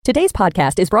Today's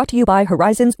podcast is brought to you by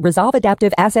Horizon's ReSolve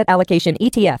Adaptive Asset Allocation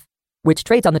ETF, which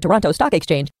trades on the Toronto Stock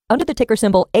Exchange under the ticker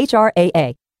symbol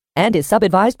HRAA and is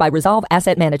sub-advised by ReSolve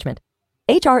Asset Management.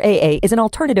 HRAA is an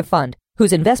alternative fund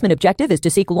whose investment objective is to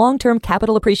seek long-term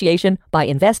capital appreciation by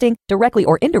investing, directly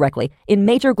or indirectly, in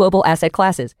major global asset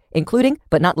classes, including,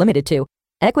 but not limited to,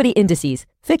 equity indices,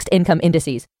 fixed income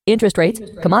indices, interest rates,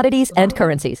 commodities, and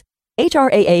currencies.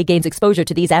 HRAA gains exposure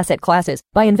to these asset classes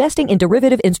by investing in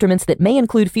derivative instruments that may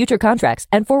include future contracts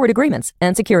and forward agreements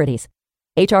and securities.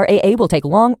 HRAA will take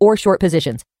long or short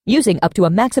positions, using up to a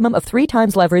maximum of 3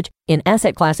 times leverage in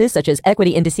asset classes such as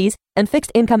equity indices and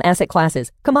fixed income asset classes,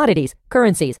 commodities,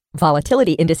 currencies,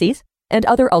 volatility indices, and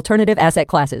other alternative asset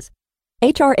classes.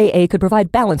 HRAA could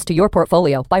provide balance to your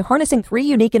portfolio by harnessing 3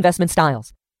 unique investment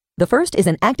styles. The first is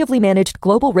an actively managed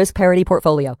global risk parity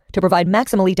portfolio to provide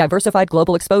maximally diversified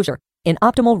global exposure in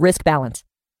optimal risk balance.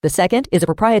 The second is a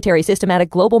proprietary systematic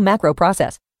global macro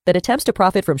process that attempts to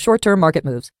profit from short-term market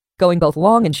moves, going both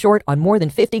long and short on more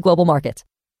than 50 global markets.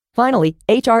 Finally,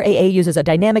 HRAA uses a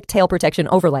dynamic tail protection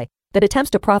overlay that attempts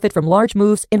to profit from large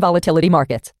moves in volatility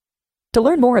markets. To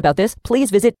learn more about this, please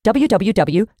visit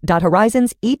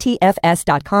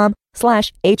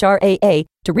www.horizonsetfs.com/HRAA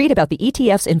to read about the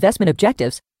ETF's investment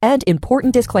objectives and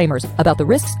important disclaimers about the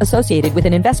risks associated with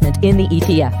an investment in the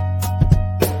ETF.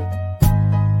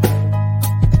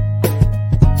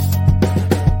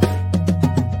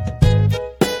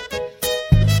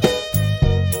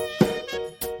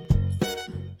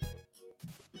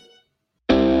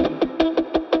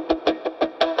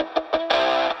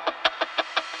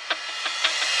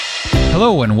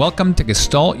 Hello and welcome to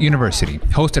Gestalt University,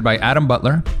 hosted by Adam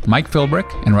Butler, Mike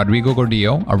Philbrick, and Rodrigo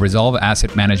Gordillo of ReSolve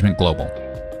Asset Management Global.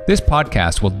 This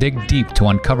podcast will dig deep to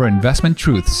uncover investment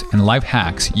truths and life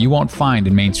hacks you won't find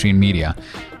in mainstream media,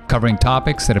 covering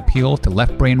topics that appeal to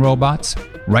left-brain robots,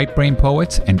 right-brain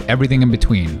poets, and everything in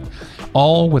between,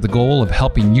 all with the goal of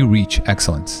helping you reach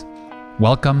excellence.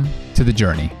 Welcome to the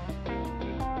journey.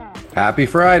 Happy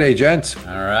Friday, gents.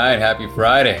 All right, happy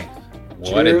Friday.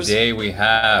 What a day we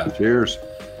have. Cheers.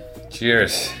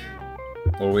 Cheers.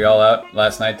 Were we all out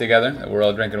last night together? We're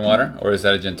all drinking water? Or is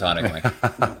that a gin tonic, Mike?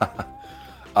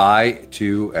 I,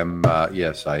 too, am,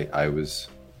 yes, I was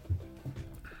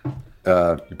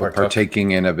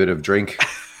partaking in a bit of drink,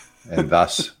 and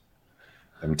thus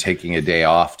I'm taking a day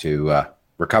off to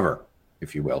recover,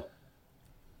 if you will.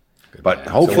 Good but man.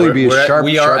 Hopefully so be as sharp.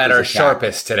 We are at our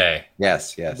sharpest today.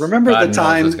 Yes. Remember God the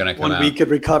time when out. we could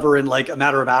recover in like a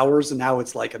matter of hours, and now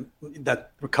it's like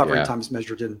that recovery time is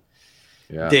measured in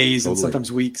days and sometimes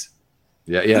weeks.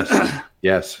 Yeah.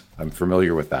 Yes. I'm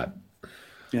familiar with that.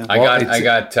 Yeah. I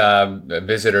got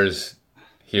visitors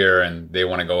here, and they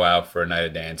want to go out for a night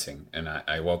of dancing. And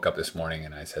I woke up this morning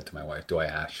and I said to my wife, "Do I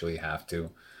actually have to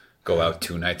go out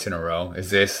 2 nights in a row? Is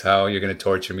this how you're going to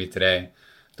torture me today?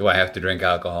 Do I have to drink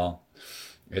alcohol?"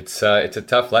 It's a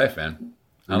tough life, man.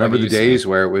 Remember the days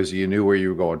where it was you knew where you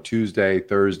were going Tuesday,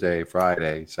 Thursday,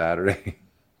 Friday, Saturday?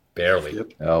 Barely.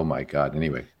 Yep. Oh my God.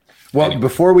 Anyway,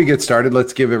 before we get started,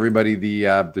 let's give everybody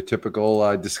the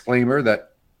typical disclaimer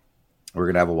that we're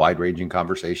going to have a wide-ranging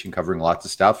conversation covering lots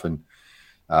of stuff, and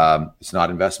it's not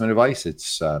investment advice.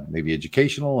 It's maybe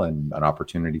educational and an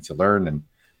opportunity to learn,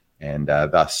 and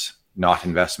thus not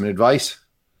investment advice.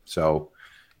 So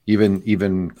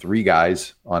even 3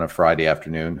 guys on a Friday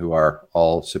afternoon who are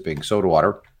all sipping soda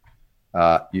water,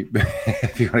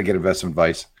 if you want to get investment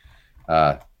advice,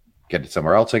 get it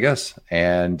somewhere else, I guess.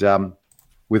 And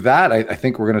with that, I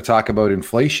think we're going to talk about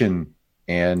inflation.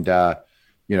 And,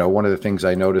 one of the things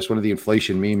I noticed, one of the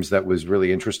inflation memes that was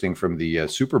really interesting from the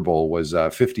Super Bowl was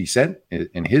 50 Cent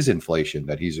in his inflation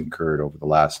that he's incurred over the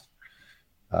last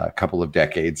couple of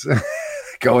decades.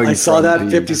 I saw that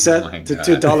 50 cent to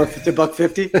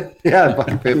 $1.50. Yeah,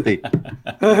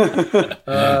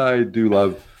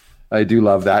 $1.50. I do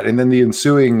love that. And then the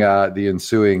ensuing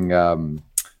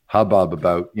hubbub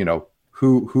about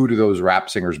who do those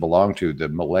rap singers belong to? The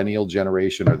millennial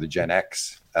generation or the Gen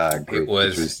X group?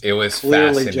 It was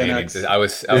fascinating. I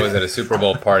was at a Super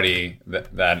Bowl party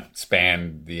that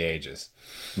spanned the ages.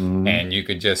 Mm-hmm. And you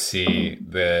could just see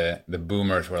the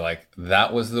boomers were like,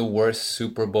 that was the worst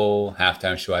Super Bowl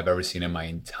halftime show I've ever seen in my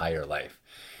entire life.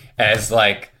 As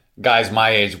like guys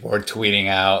my age were tweeting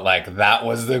out like, that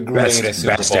was the greatest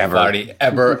Super Bowl party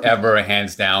ever,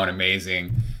 hands down,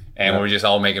 amazing. And we're just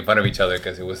all making fun of each other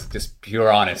because it was just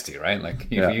pure honesty, right? Like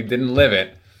if you didn't live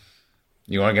it,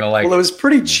 you weren't going to like it. Well, it was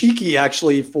pretty cheeky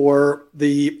actually for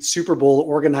the Super Bowl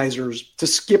organizers to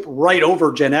skip right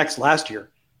over Gen X last year.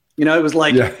 It was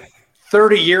like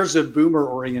 30 years of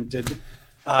boomer-oriented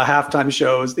halftime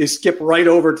shows. They skipped right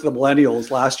over to the millennials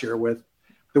last year with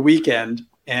The Weeknd.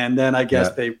 And then I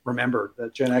guess they remembered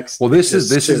that Gen X. Well, this is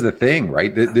the thing,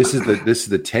 right? This is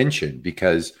the tension,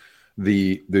 because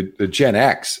the Gen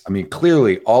X, I mean,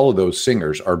 clearly all of those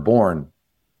singers are born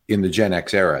in the Gen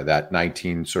X era, that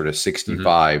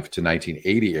 1965 to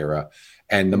 1980 era.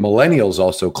 And the millennials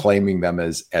also claiming them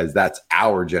as that's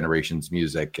our generation's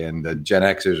music. And the Gen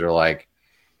Xers are like,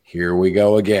 here we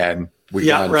go again. We've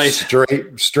gone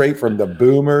straight from the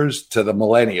boomers to the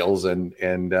millennials,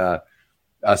 and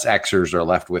us Xers are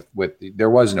left with there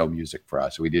was no music for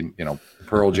us. We didn't,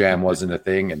 Pearl Jam wasn't a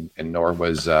thing, and nor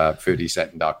was 50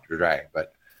 Cent and Dr. Dre.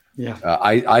 But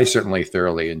I certainly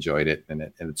thoroughly enjoyed it, and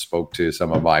it spoke to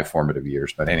some of my formative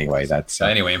years. But anyway,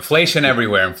 inflation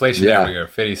everywhere, everywhere.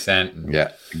 50 Cent.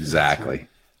 Exactly.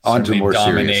 On to more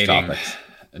serious topics.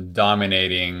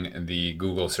 Dominating the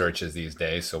Google searches these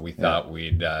days. So we thought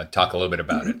we'd talk a little bit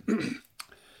about it.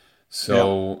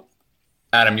 So,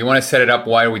 Adam, you want to set it up?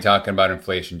 Why are we talking about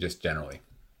inflation just generally?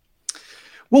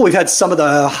 Well, we've had some of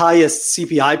the highest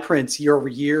CPI prints year over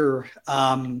year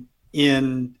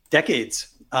in decades,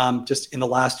 just in the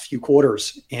last few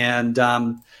quarters. And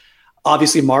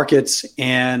obviously markets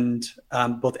and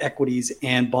both equities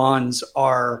and bonds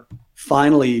are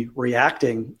finally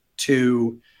reacting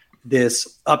to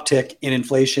this uptick in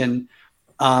inflation.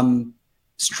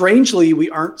 Strangely, we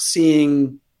aren't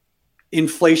seeing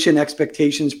inflation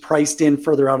expectations priced in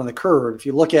further out on the curve. If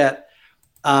you look at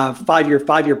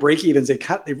five-year break-evens,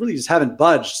 they really just haven't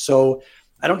budged. So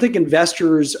I don't think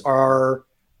investors are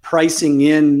pricing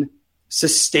in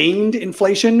sustained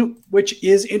inflation, which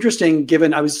is interesting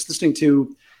given I was listening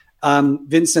to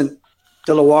Vincent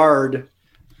Deloard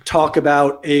talk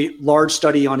about a large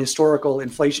study on historical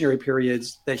inflationary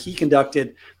periods that he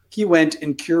conducted. He went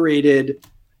and curated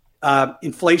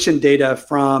inflation data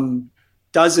from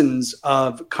dozens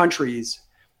of countries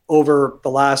over the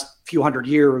last few hundred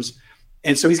years.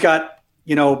 And so he's got,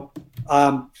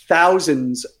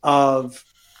 thousands of,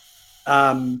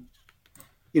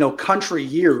 country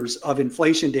years of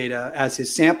inflation data as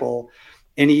his sample.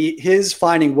 And his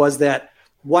finding was that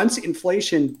once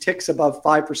inflation ticks above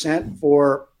 5%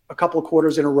 for a couple of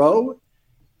quarters in a row,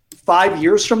 5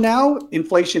 years from now,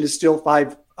 inflation is still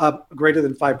greater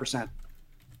than 5%.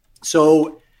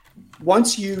 So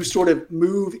once you sort of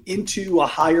move into a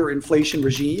higher inflation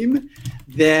regime,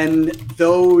 then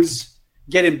those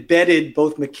get embedded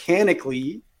both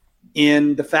mechanically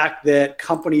in the fact that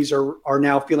companies are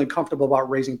now feeling comfortable about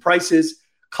raising prices.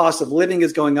 Cost of living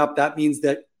is going up. That means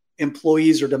that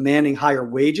employees are demanding higher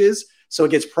wages. So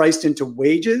it gets priced into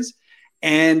wages.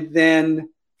 And then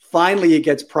finally, it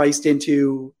gets priced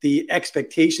into the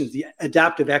expectations, the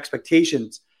adaptive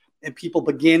expectations. And people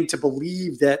begin to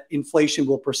believe that inflation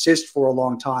will persist for a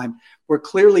long time. We're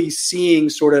clearly seeing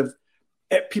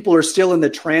people are still in the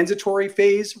transitory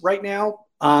phase right now.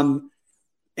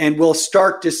 And we'll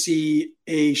start to see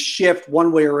a shift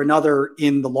one way or another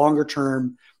in the longer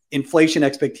term inflation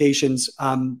expectations.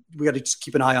 We got to just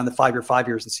keep an eye on the 5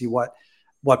 years and see what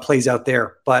plays out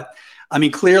there. But I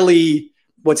mean, clearly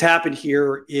what's happened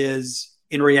here is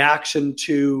in reaction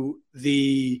to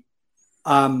the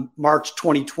March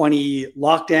 2020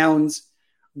 lockdowns,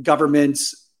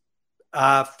 governments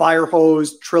fire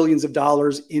hosed trillions of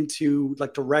dollars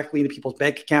directly into people's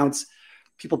bank accounts.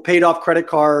 People paid off credit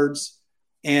cards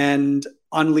and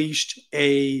unleashed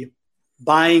a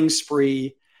buying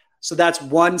spree. So that's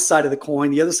one side of the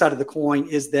coin. The other side of the coin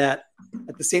is that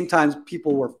at the same time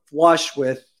people were flush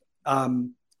with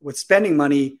spending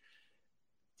money,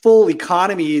 full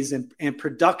economies and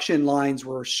production lines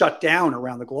were shut down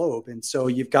around the globe. And so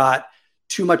you've got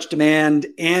too much demand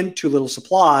and too little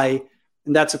supply.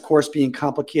 And that's, of course, being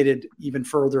complicated even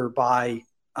further by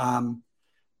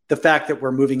the fact that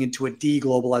we're moving into a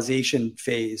deglobalization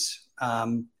phase.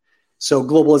 So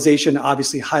globalization,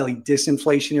 obviously highly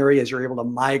disinflationary as you're able to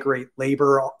migrate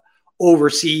labor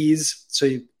overseas.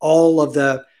 So all of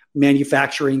the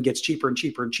manufacturing gets cheaper and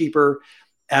cheaper and cheaper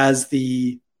as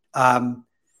the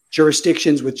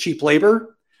jurisdictions with cheap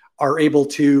labor are able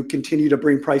to continue to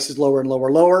bring prices lower and lower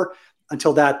and lower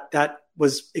until that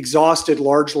was exhausted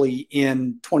largely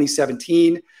in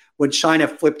 2017 when China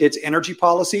flipped its energy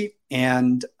policy.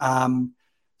 And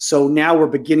so now we're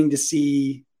beginning to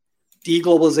see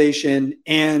deglobalization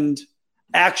and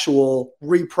actual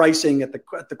repricing at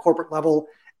the corporate level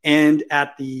and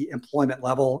at the employment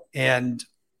level. And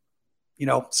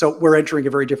so we're entering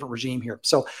a very different regime here.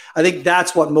 So I think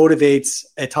that's what motivates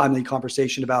a timely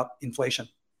conversation about inflation.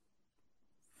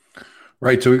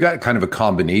 Right. So we've got kind of a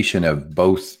combination of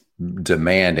both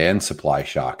demand and supply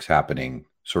shocks happening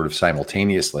sort of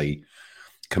simultaneously,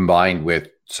 combined with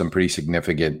some pretty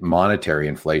significant monetary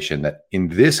inflation that in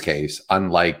this case,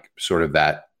 unlike sort of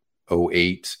that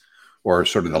 '08 or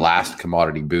sort of the last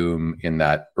commodity boom in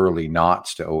that early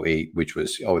noughts to '08, which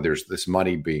was, there's this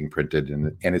money being printed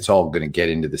and it's all going to get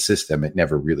into the system. It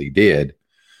never really did.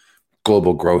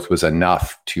 Global growth was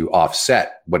enough to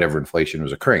offset whatever inflation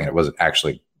was occurring. And it wasn't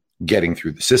actually getting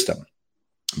through the system.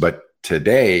 But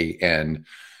today, and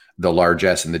the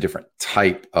largesse and the different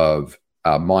type of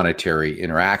monetary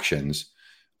interactions,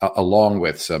 along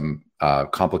with some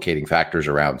complicating factors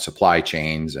around supply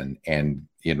chains and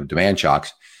demand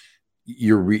shocks,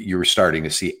 you're starting to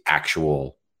see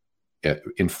actual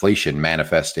inflation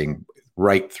manifesting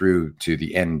right through to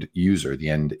the end user, the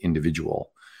end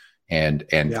individual, and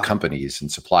companies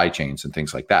and supply chains and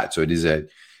things like that. So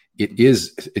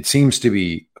it seems to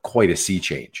be quite a sea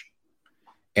change.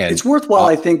 And it's worthwhile,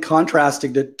 I think,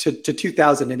 contrasting to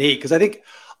 2008, because I think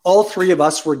all three of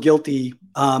us were guilty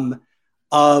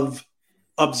of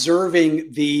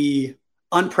observing the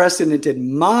unprecedented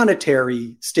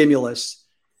monetary stimulus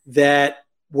that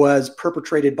was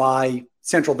perpetrated by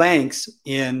central banks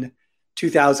in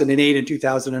 2008 and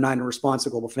 2009 in response to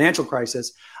the global financial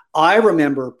crisis. I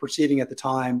remember perceiving at the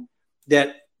time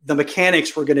that the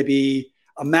mechanics were going to be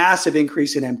a massive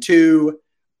increase in M2,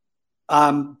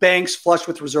 banks flush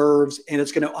with reserves, and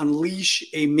it's going to unleash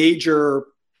a major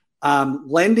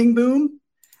lending boom,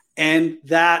 and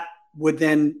that would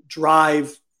then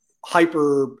drive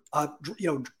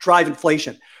drive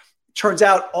inflation. Turns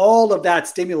out all of that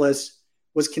stimulus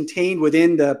was contained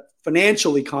within the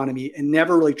financial economy and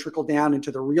never really trickled down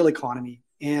into the real economy.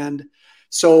 And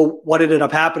so what ended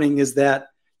up happening is that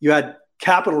you had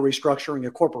capital restructuring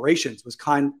of corporations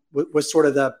was sort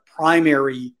of the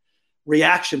primary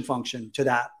reaction function to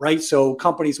that, right? So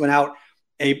companies went out,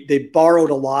 they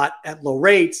borrowed a lot at low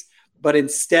rates, but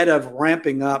instead of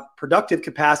ramping up productive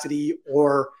capacity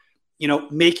or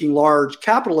making large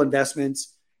capital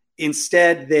investments,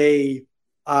 instead they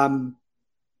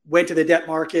went to the debt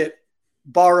market,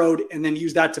 borrowed, and then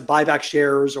used that to buy back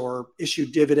shares or issue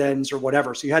dividends or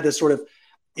whatever. So you had this sort of,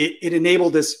 it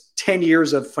enabled this 10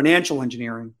 years of financial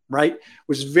engineering, right?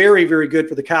 Was very, very good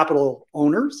for the capital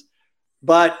owners,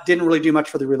 but didn't really do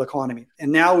much for the real economy.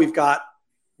 And now we've got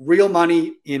real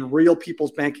money in real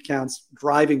people's bank accounts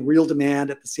driving real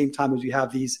demand at the same time as we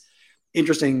have these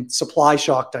interesting supply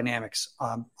shock dynamics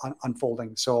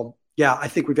unfolding. So yeah, I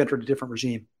think we've entered a different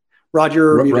regime. Rod,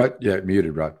 you're muted.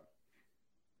 Muted, Rod.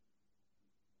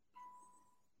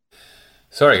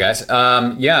 Sorry, guys.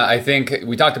 I think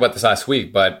we talked about this last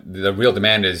week, but the real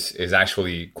demand is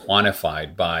actually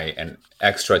quantified by an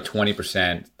extra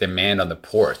 20% demand on the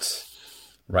ports,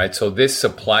 right? So this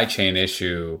supply chain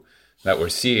issue that we're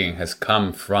seeing has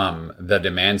come from the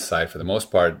demand side for the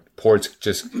most part. Ports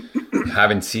just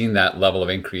haven't seen that level of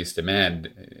increased demand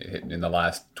in the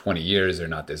last 20 years. They're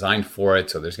not designed for it.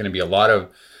 So there's going to be a lot of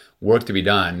work to be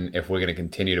done if we're going to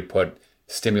continue to put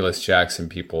stimulus checks in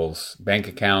people's bank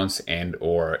accounts and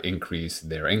or increase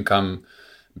their income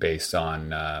based on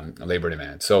labor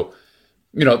demand. So,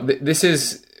 this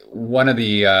is one of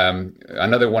the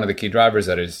another one of the key drivers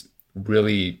that is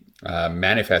really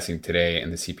manifesting today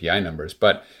in the CPI numbers.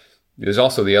 But there's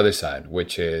also the other side,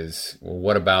 which is, well,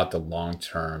 what about the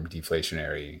long-term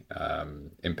deflationary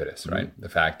impetus, right? Mm-hmm. The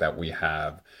fact that we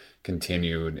have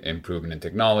continued improvement in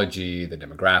technology, the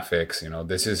demographics,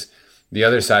 this is the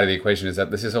other side of the equation, is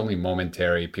that this is only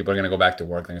momentary. People are going to go back to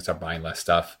work. They're going to start buying less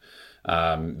stuff.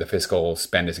 The fiscal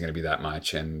spend isn't going to be that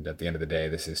much. And at the end of the day,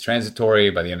 this is transitory.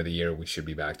 By the end of the year, we should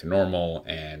be back to normal.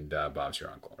 And Bob's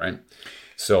your uncle, right?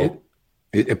 So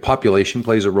population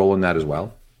plays a role in that as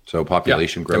well. So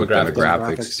population growth,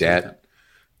 demographics, debt,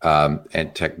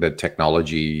 and the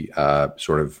technology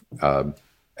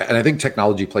and I think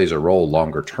technology plays a role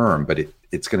longer term, but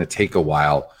it's going to take a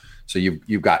while. So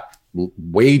you've got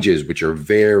wages, which are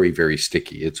very, very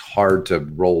sticky. It's hard to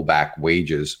roll back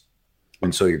wages.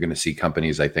 And so you're going to see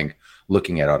companies, I think,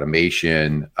 looking at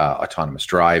automation, autonomous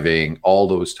driving, all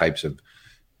those types of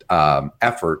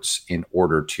efforts in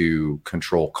order to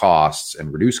control costs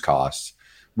and reduce costs,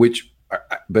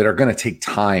 but are going to take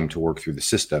time to work through the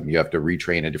system. You have to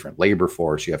retrain a different labor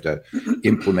force. You have to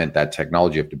implement that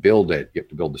technology. You have to build it. You have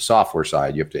to build the software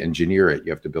side. You have to engineer it.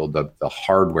 You have to build the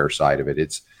hardware side of it.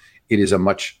 It is a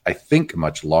much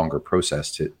longer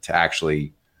process to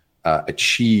actually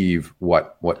achieve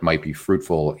what might be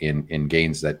fruitful in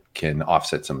gains that can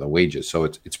offset some of the wages. So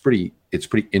it's pretty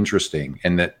interesting.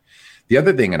 And that the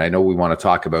other thing, and I know we want to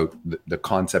talk about the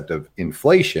concept of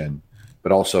inflation,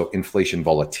 but also inflation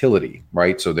volatility,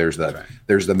 right? So there's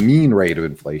the mean rate of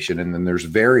inflation, and then there's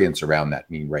variance around that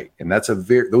mean rate. And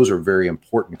those are very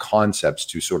important concepts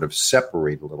to sort of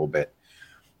separate a little bit.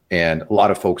 And a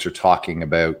lot of folks are talking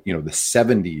about, the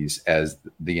 70s as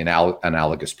the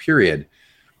analogous period.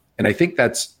 And I think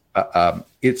that's,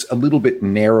 it's a little bit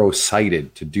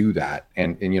narrow-sighted to do that.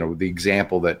 And the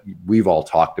example that we've all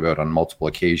talked about on multiple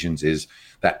occasions is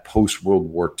that post-World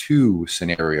War II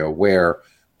scenario where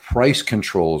price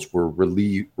controls were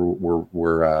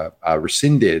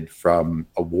rescinded from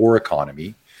a war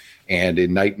economy. And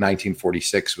in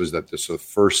 1946 was the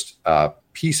first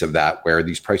piece of that where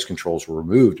these price controls were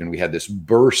removed, and we had this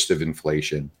burst of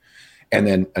inflation and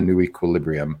then a new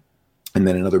equilibrium and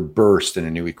then another burst and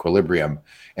a new equilibrium.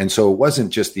 And so it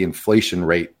wasn't just the inflation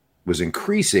rate was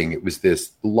increasing, it was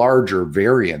this larger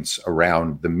variance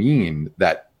around the mean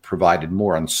that provided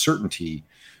more uncertainty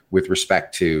with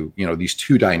respect to, these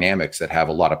two dynamics that have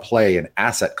a lot of play in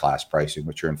asset class pricing,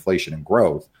 which are inflation and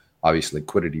growth, obviously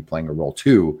liquidity playing a role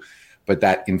too. But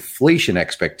that inflation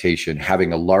expectation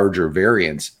having a larger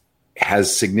variance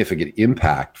has significant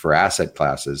impact for asset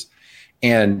classes.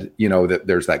 And, that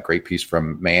there's that great piece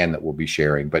from Mann that we'll be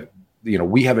sharing. But,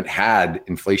 we haven't had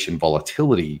inflation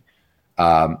volatility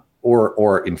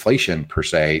or inflation per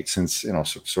se since,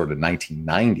 sort of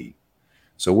 1990.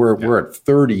 So we're at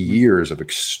 30 years of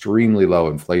extremely low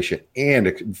inflation and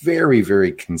a very,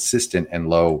 very consistent and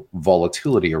low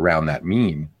volatility around that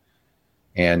mean.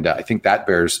 And I think that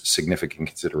bears significant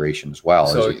consideration as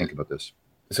well as we think about this.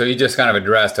 So you just kind of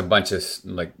addressed a bunch of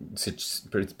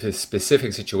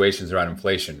specific situations around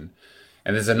inflation.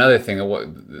 And there's another thing,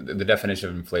 the definition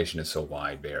of inflation is so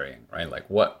wide varying, right? Like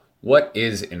what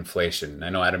is inflation? I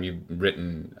know, Adam, you've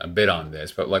written a bit on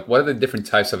this, but what are the different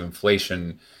types of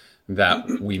inflation that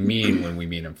we mean when we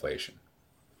mean inflation?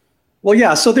 Well,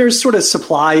 yeah. So there's sort of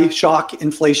supply shock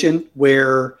inflation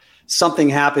where something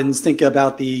happens. Think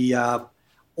about the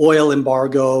oil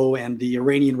embargo and the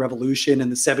Iranian Revolution in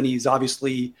the 70s,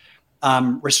 obviously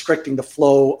restricting the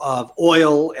flow of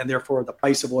oil, and therefore the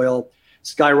price of oil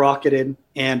skyrocketed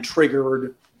and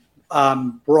triggered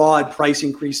broad price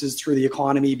increases through the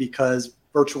economy because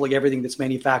virtually everything that's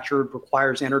manufactured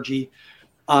requires energy.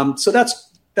 So that's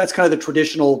kind of the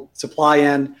traditional supply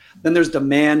end. Then there's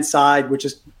demand side, which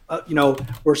is,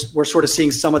 we're sort of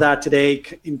seeing some of that today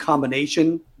in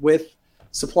combination with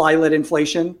supply-led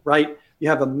inflation, right? You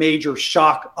have a major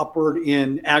shock upward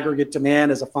in aggregate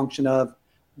demand as a function of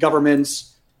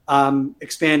governments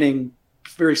expanding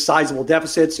very sizable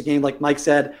deficits. Again, like Mike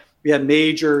said, we had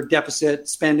major deficit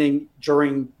spending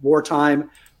during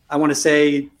wartime. I want to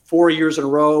say 4 years in a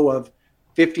row of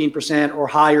 15% or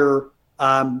higher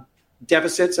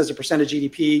deficits as a percent of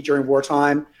GDP during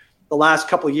wartime. The last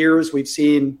couple of years, we've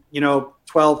seen, 12,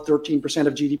 13%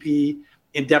 of GDP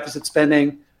in deficit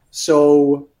spending.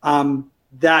 So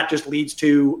that just leads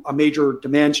to a major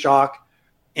demand shock.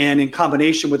 And in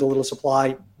combination with a little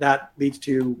supply, that leads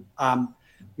to,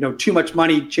 too much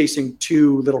money chasing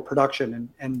too little production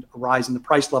and a rise in the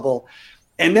price level.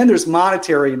 And then there's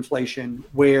monetary inflation,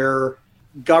 where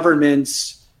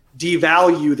governments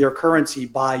devalue their currency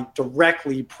by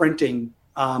directly printing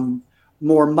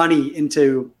more money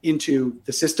into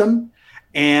the system,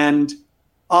 and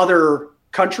other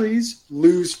countries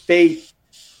lose faith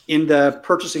in the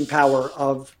purchasing power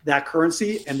of that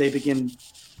currency, and they begin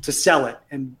to sell it.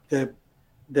 And the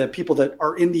people that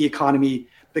are in the economy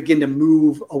begin to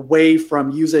move away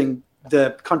from using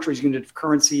the country's unit of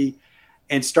currency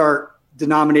and start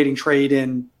denominating trade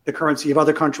in the currency of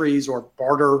other countries or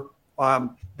barter,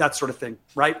 that sort of thing,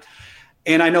 right?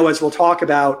 And I know, as we'll talk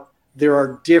about, there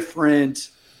are different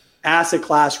asset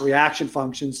class reaction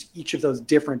functions, each of those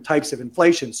different types of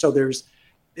inflation. So there's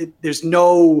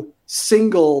no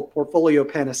single portfolio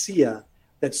panacea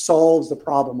that solves the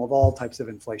problem of all types of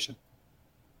inflation.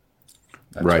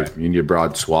 That's right. You need a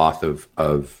broad swath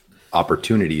of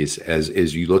opportunities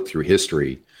as you look through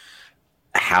history,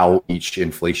 how each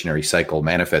inflationary cycle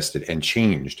manifested and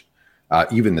changed.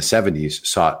 Even the 70s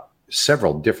saw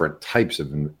several different types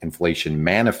of inflation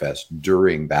manifest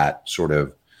during that sort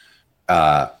of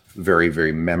very,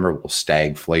 very memorable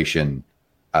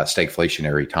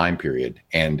stagflationary time period.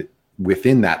 And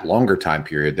within that longer time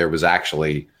period, there was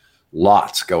actually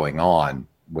lots going on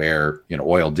where,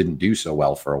 oil didn't do so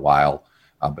well for a while,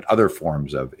 but other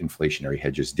forms of inflationary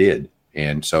hedges did.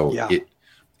 And so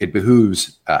it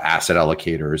behooves asset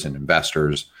allocators and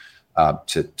investors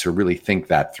to really think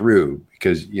that through,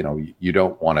 because, you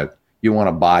don't want to. You want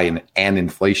to buy an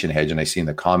inflation hedge. And I see in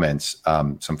the comments,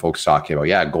 some folks talking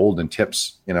about, gold and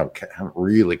tips, haven't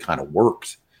really kind of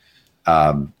worked.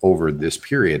 over this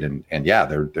period. And yeah,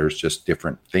 there's just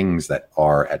different things that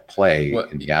are at play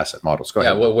in the asset models. Go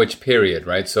ahead. Well, which period,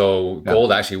 right? So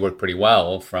gold actually worked pretty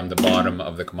well from the bottom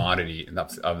of the commodity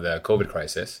of the COVID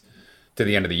crisis to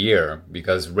the end of the year,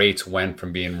 because rates went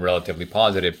from being relatively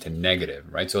positive to negative,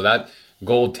 right? So that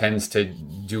gold tends to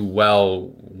do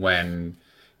well when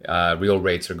real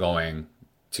rates are going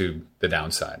to the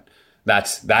downside.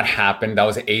 That happened. That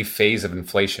was a phase of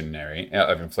inflation.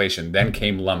 Then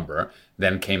came lumber.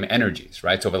 Then came energies.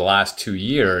 Right. So over the last 2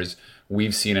 years,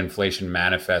 we've seen inflation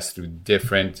manifest through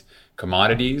different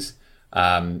commodities.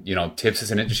 TIPS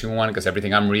is an interesting one, because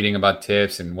everything I'm reading about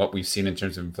TIPS and what we've seen in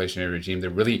terms of inflationary regime, they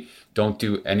really don't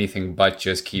do anything but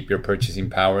just keep your purchasing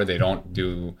power. They don't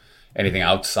do anything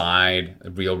outside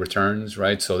real returns.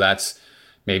 Right. So that's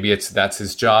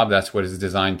his job. That's what it's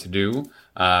designed to do.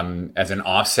 As an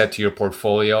offset to your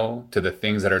portfolio, to the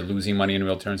things that are losing money in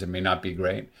real terms, it may not be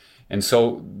great. And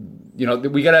so,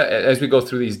 we gotta, as we go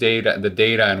through the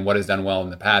data and what has done well in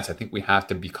the past, I think we have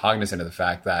to be cognizant of the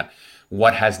fact that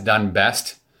what has done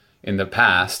best in the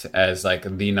past as like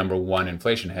the number one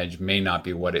inflation hedge may not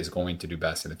be what is going to do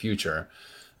best in the future.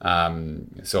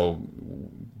 So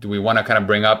do we want to kind of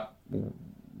bring up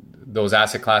those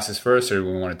asset classes first, or do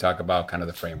we want to talk about kind of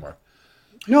the framework?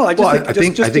 No, I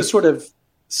think to sort of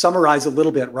summarize a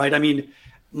little bit, right? I mean,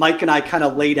 Mike and I kind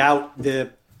of laid out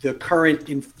the current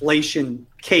inflation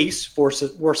case for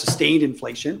sustained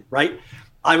inflation, right?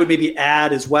 I would maybe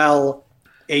add as well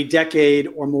a decade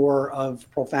or more of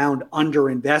profound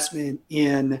underinvestment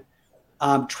in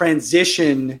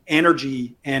transition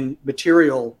energy and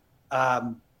material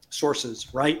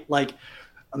sources, right? Like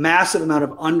a massive amount of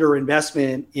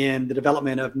underinvestment in the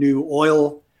development of new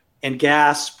oil and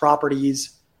gas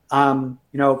properties.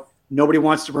 Nobody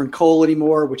wants to burn coal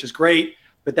anymore, which is great,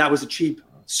 but that was a cheap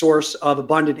source of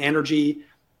abundant energy.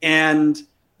 And,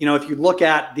 if you look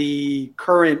at the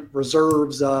current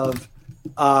reserves of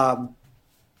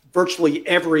virtually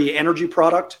every energy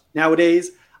product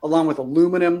nowadays, along with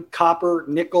aluminum, copper,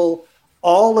 nickel,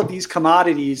 all of these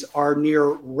commodities are near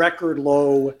record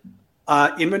low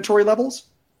inventory levels.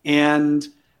 And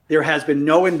there has been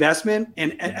no investment.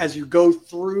 And as you go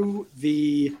through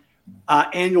the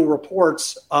annual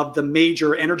reports of the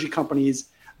major energy companies,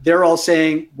 they're all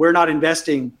saying we're not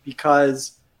investing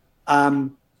because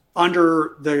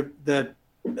under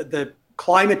the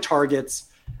climate targets,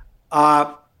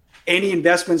 any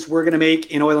investments we're going to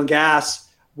make in oil and gas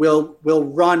will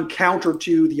run counter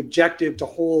to the objective to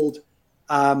hold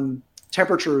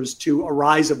temperatures to a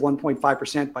rise of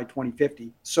 1.5% by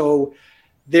 2050. So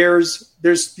there's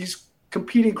these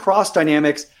competing cross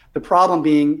dynamics. The problem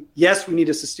being, yes, we need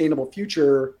a sustainable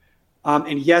future,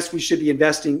 and yes, we should be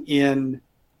investing in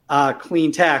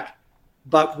clean tech,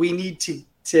 but we need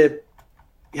to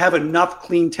have enough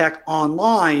clean tech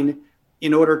online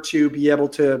in order to be able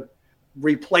to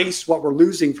replace what we're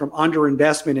losing from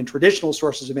underinvestment in traditional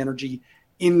sources of energy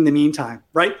in the meantime,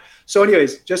 right? So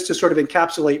anyways, just to sort of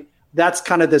encapsulate, that's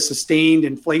kind of the sustained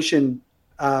inflation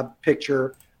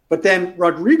picture. But then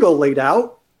Rodrigo laid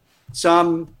out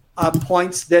some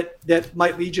points that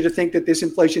might lead you to think that this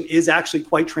inflation is actually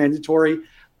quite transitory.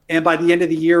 And by the end of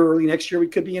the year, early next year, we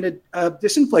could be in a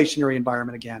disinflationary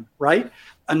environment again, right?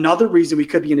 Another reason we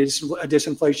could be in a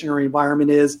disinflationary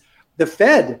environment is the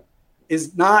Fed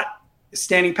is not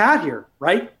standing pat here,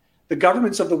 right? The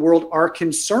governments of the world are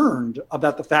concerned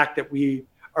about the fact that we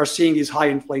are seeing these high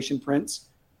inflation prints,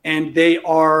 and they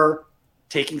are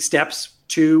taking steps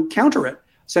to counter it.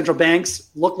 Central banks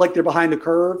look like they're behind the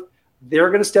curve. They're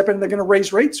going to step in and they're going to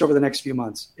raise rates over the next few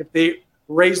months. If they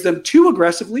raise them too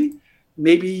aggressively,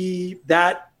 maybe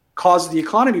that causes the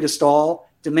economy to stall,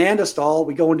 demand to stall.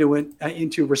 We go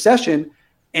into recession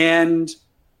and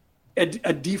a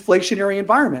deflationary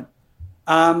environment.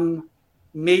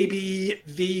 Maybe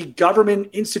the government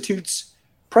institutes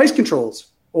price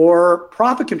controls or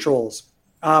profit controls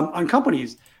on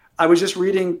companies. I was just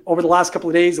reading over the last couple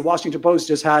of days, the Washington Post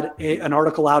just had an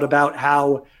article out about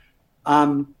how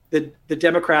the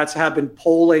Democrats have been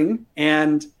polling,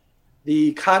 and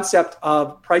the concept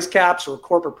of price caps or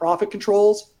corporate profit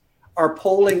controls are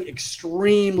polling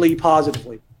extremely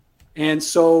positively. And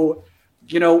so,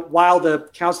 while the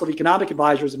Council of Economic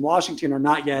Advisors in Washington are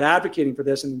not yet advocating for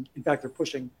this, and in fact, they're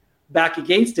pushing back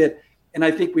against it, and I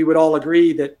think we would all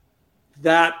agree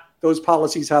that those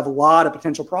policies have a lot of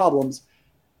potential problems.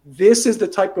 These are the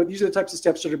types of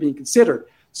steps that are being considered.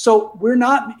 So we're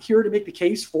not here to make the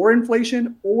case for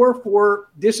inflation or for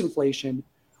disinflation.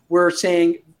 We're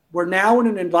saying we're now in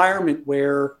an environment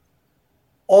where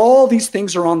all these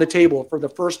things are on the table for the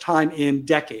first time in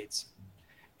decades.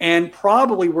 And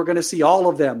probably we're going to see all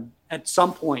of them at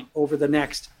some point over the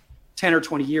next 10 or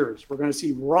 20 years. We're going to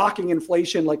see rocking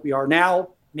inflation like we are now,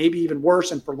 maybe even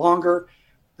worse and for longer.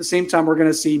 At the same time, we're going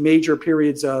to see major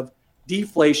periods of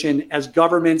deflation as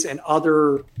governments and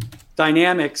other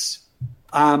dynamics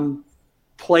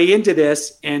play into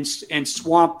this and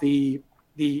swamp the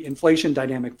inflation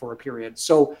dynamic for a period.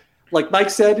 So like Mike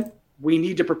said, we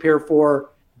need to prepare for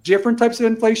different types of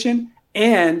inflation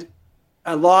and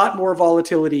a lot more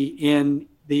volatility in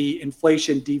the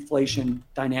inflation deflation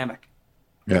dynamic.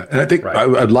 Yeah, and I think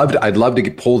I'd love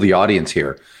to poll the audience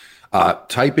here.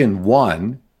 Type in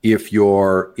 1 if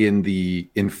you're in the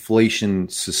inflation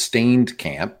sustained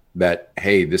camp, that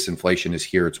hey, this inflation is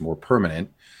here, it's more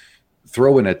permanent.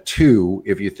 Throw in a 2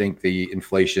 if you think the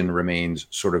inflation remains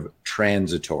sort of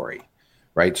transitory,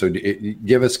 right? So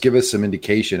give us some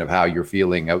indication of how you're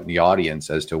feeling out in the audience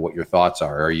as to what your thoughts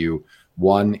are. Are you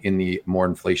 1 in the more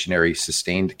inflationary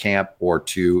sustained camp, or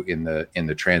 2 in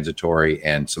the transitory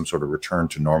and some sort of return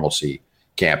to normalcy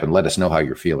camp? And let us know how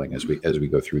you're feeling as we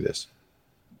go through this.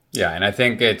 Yeah, and I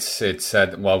think it's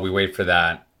while we wait for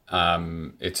that,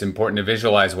 it's important to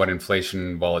visualize what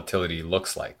inflation volatility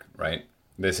looks like, right?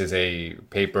 This is a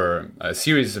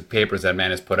series of papers that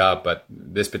man has put up, but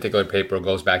this particular paper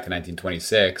goes back to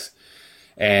 1926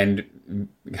 and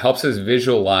helps us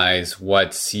visualize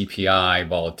what CPI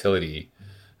volatility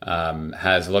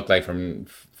has looked like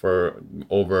for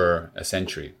over a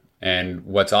century. And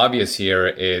what's obvious here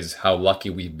is how lucky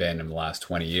we've been in the last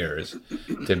 20 years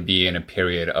to be in a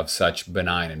period of such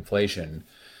benign inflation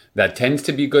that tends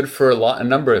to be good for a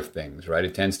number of things, right?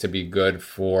 It tends to be good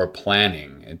for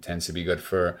planning. It tends to be good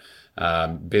for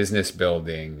business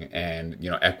building, and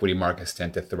equity markets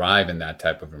tend to thrive in that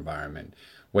type of environment.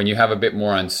 When you have a bit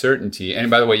more uncertainty,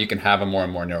 and by the way, you can have a more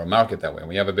and more narrow market that way.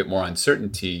 When you have a bit more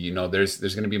uncertainty, there's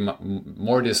going to be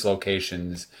more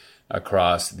dislocations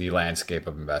across the landscape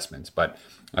of investments. But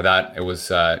I thought it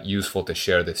was useful to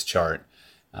share this chart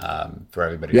for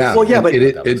everybody. Yeah, well, yeah, but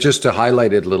it just to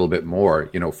highlight it a little bit more,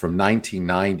 from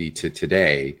 1990 to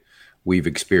today, we've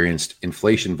experienced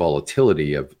inflation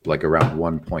volatility of like around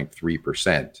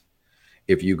 1.3%.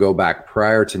 If you go back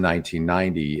prior to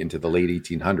 1990 into the late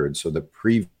 1800s, so the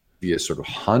previous sort of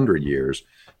 100 years,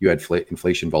 you had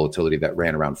inflation volatility that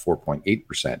ran around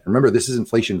 4.8%. Remember, this is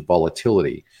inflation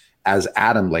volatility, as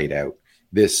Adam laid out.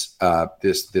 This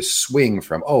swing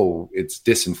from, it's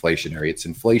disinflationary, it's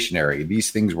inflationary. These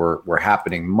things were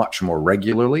happening much more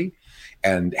regularly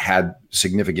and had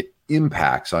significant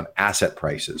impacts on asset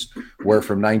prices. Where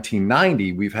from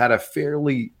 1990, we've had a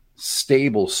fairly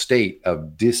stable state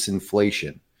of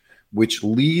disinflation, which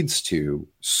leads to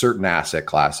certain asset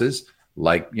classes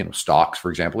like stocks,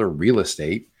 for example, or real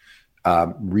estate,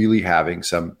 really having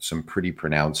some pretty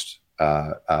pronounced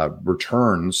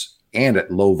returns and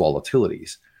at low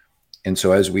volatilities. And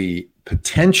so as we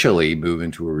potentially move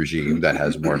into a regime that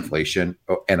has more inflation,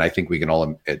 and I think we can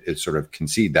all sort of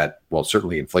concede that, well,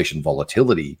 certainly inflation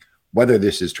volatility, whether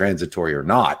this is transitory or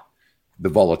not, the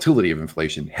volatility of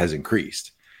inflation has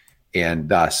increased. And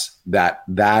thus that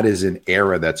is an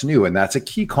era that's new. And that's a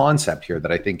key concept here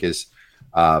that I think is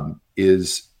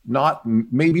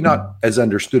maybe not as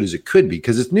understood as it could be,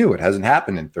 because it's new. It hasn't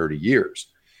happened in 30 years.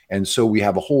 And so we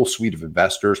have a whole suite of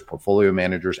investors, portfolio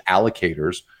managers,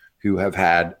 allocators who have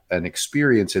had an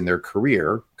experience in their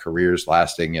careers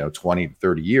lasting 20 to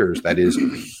 30 years that is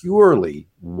purely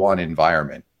one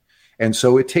environment. And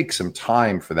so it takes some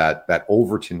time for that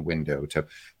Overton window to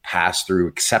pass through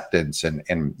acceptance and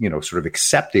sort of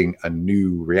accepting a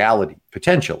new reality,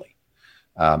 potentially,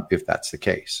 if that's the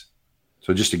case.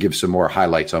 So just to give some more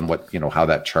highlights on what, how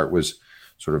that chart was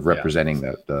sort of representing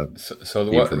the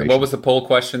information. What was the poll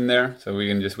question there? So we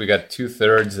got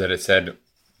 2/3 that it said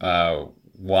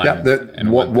one. Yeah,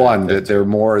 that they're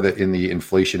more in the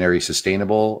inflationary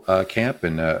sustainable camp,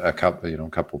 and a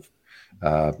couple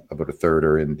about a third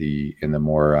are in the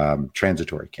more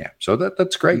transitory camp. So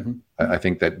that's great. Mm-hmm. I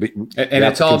think that, and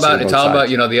it's all about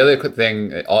the other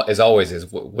thing as always is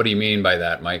what do you mean by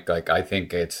that, Mike? Like I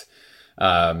think it's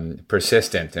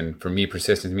persistent, and for me,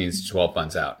 persistent means 12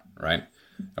 months out, right?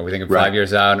 Are we thinking 5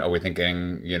 years out? Are we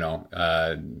thinking,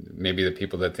 maybe the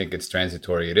people that think it's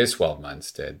transitory, it is 12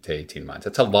 months to 18 months.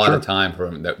 That's a lot of time for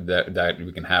that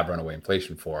we can have runaway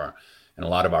inflation for, and a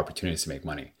lot of opportunities to make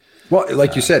money. Well,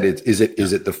 like you said, is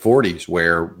it the 40s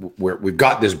where we've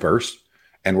got this burst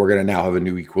and we're going to now have a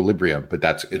new equilibrium, but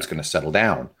it's going to settle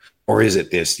down? Or is it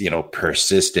this,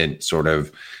 persistent sort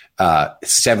of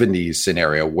 70s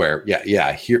scenario where,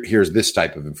 here's this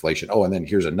type of inflation. Oh, and then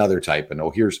here's another type. And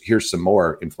here's some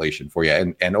more inflation for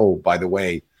you. And oh, by the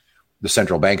way, the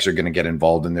central banks are going to get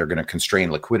involved and they're going to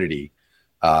constrain liquidity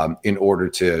in order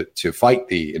to fight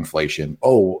the inflation.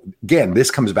 Oh, again,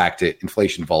 this comes back to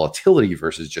inflation volatility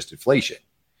versus just inflation.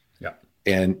 Yeah.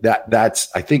 And that's,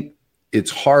 I think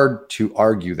it's hard to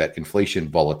argue that inflation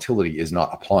volatility is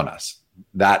not upon us.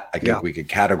 That I think we could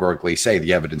categorically say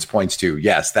the evidence points to,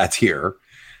 yes, that's here.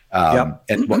 And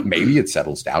maybe it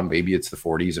settles down. Maybe it's the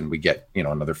 40s and we get,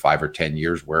 another 5 or 10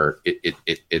 years where it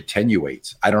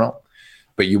attenuates. I don't know.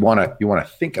 But you want to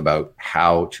think about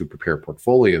how to prepare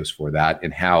portfolios for that,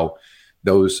 and how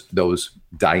those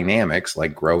dynamics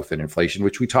like growth and inflation,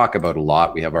 which we talk about a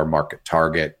lot. We have our market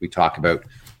target. We talk about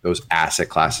those asset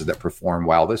classes that perform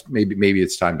well. This maybe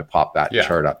it's time to pop that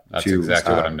chart up. That's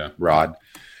exactly what I'm doing, Rod,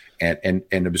 and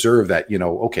observe that.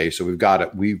 Okay, so we've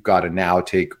got to now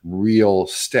take real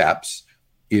steps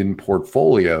in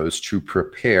portfolios to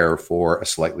prepare for a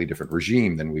slightly different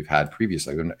regime than we've had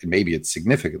previously. And maybe it's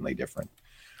significantly different.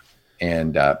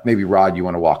 And maybe, Rod, you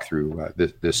want to walk through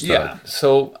this? Yeah.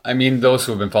 So, I mean, those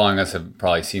who have been following us have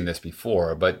probably seen this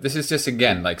before, but this is just,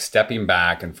 again, like stepping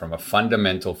back and from a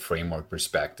fundamental framework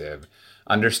perspective,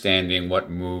 understanding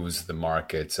what moves the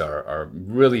markets are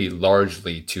really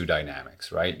largely two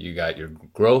dynamics, right? You got your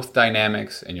growth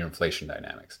dynamics and your inflation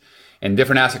dynamics. And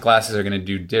different asset classes are going to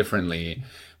do differently,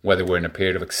 whether we're in a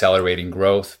period of accelerating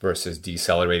growth versus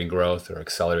decelerating growth, or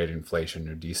accelerated inflation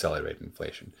or decelerated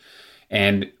inflation.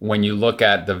 And when you look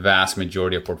at the vast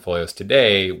majority of portfolios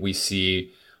today, we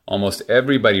see almost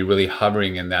everybody really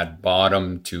hovering in that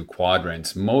bottom two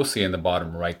quadrants, mostly in the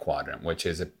bottom right quadrant, which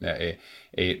is the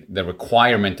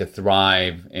requirement to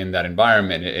thrive in that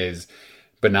environment is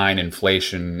benign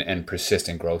inflation and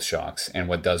persistent growth shocks. And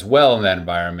what does well in that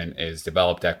environment is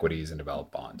developed equities and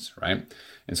developed bonds, right?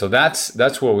 And so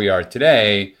that's where we are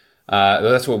today.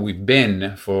 That's what we've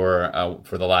been for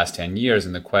the last 10 years.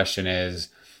 And the question is,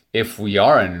 if we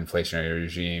are in an inflationary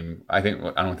regime, I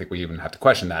don't think we even have to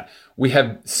question that. We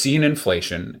have seen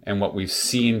inflation, and what we've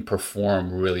seen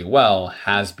perform really well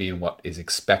has been what is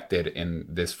expected in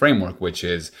this framework, which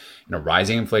is in a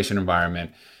rising inflation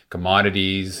environment,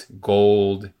 commodities,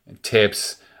 gold,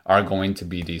 tips are going to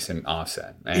be decent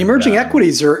offset. And, emerging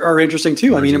equities are interesting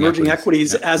too. Emerging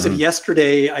equities as of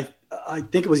yesterday, I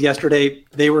think it was yesterday,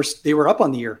 they were up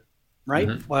on the year. Right.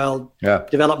 Mm-hmm. While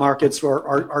developed markets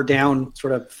are down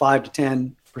sort of 5 to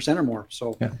 10% or more.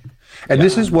 So, and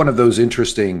this is one of those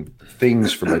interesting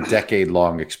things from a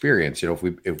decade-long experience.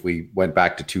 If we went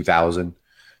back to 2000,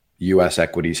 U.S.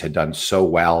 equities had done so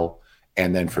well,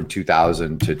 and then from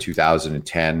 2000 to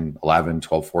 2010, 11,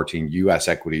 12, 14, U.S.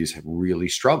 equities have really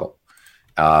struggled.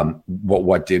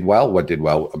 What did well? What did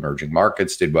well? Emerging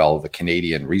markets did well. The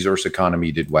Canadian resource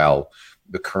economy did well.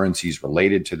 The currencies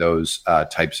related to those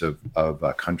types of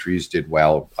countries did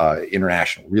well.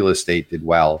 International real estate did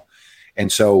well. And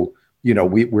so,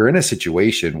 we're in a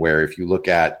situation where if you look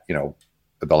at, the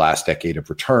last decade of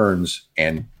returns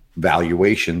and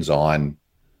valuations on,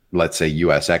 let's say,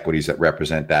 U.S. equities that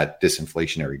represent that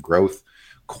disinflationary growth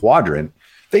quadrant,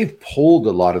 they've pulled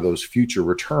a lot of those future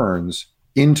returns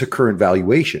into current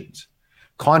valuations.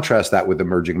 Contrast that with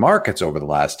emerging markets over the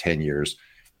last 10 years.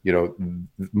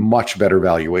 Much better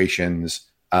valuations.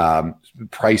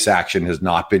 Price action has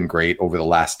not been great over the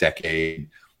last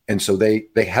decade. And so they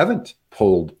haven't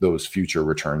pulled those future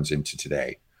returns into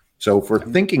today. So if we're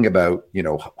thinking about,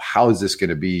 how is this going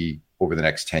to be over the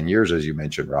next 10 years, as you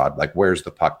mentioned, Rod, like where's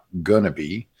the puck going to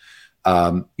be?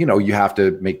 You have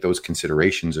to make those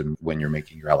considerations when you're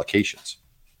making your allocations.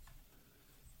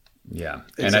 Yeah.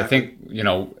 Exactly. And I think,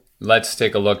 let's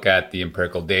take a look at the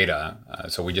empirical data.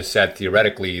 So we just said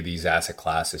theoretically these asset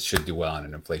classes should do well in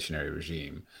an inflationary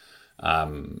regime.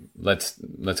 Let's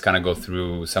kind of go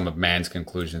through some of Mann's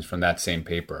conclusions from that same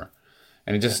paper,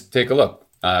 and just take a look.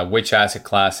 Which asset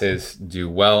classes do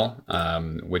well?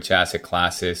 Which asset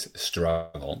classes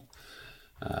struggle?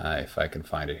 If I can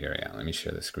find it here, let me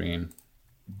share the screen.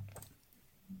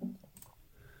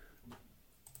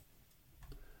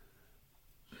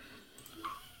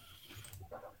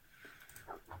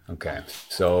 Okay,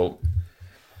 so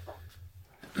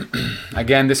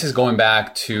again, this is going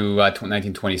back to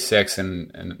 1926,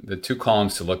 and the two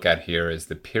columns to look at here is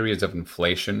the periods of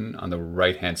inflation on the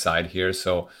right-hand side here.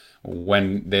 So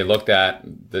when they looked at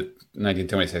the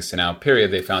 1926 to now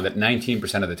period, they found that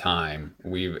 19% of the time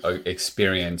we've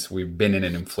been in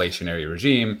an inflationary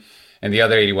regime, and the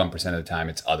other 81% of the time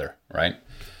it's other, right?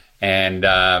 And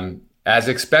as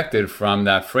expected from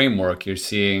that framework, you're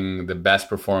seeing the best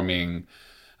performing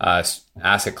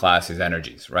asset classes,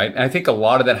 energies, right? And I think a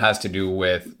lot of that has to do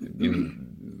with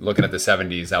looking at the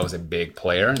 70s. That was a big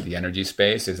player, the energy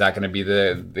space. Is that going to be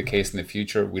the case in the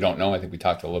future? We don't know. I think we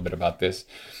talked a little bit about this.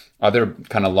 Other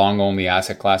kind of long-only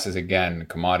asset classes, again,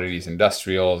 commodities,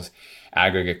 industrials,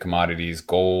 aggregate commodities,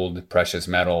 gold, precious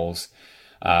metals.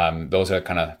 Those are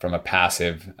kind of from a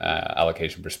passive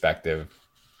allocation perspective.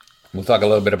 We'll talk a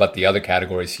little bit about the other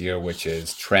categories here, which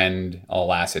is trend,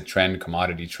 all asset trend,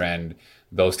 commodity trend.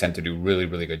 Those tend to do really,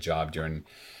 really good job during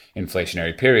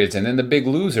inflationary periods. And then the big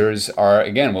losers are,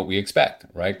 again, what we expect,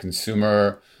 right?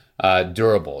 Consumer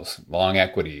durables, long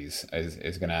equities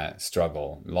is going to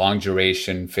struggle. Long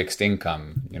duration fixed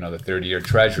income, the 30-year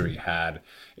treasury had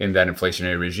in that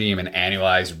inflationary regime an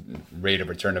annualized rate of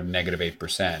return of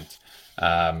 -8%.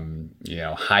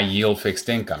 High yield fixed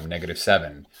income,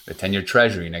 -7%. The 10-year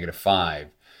treasury, -5%.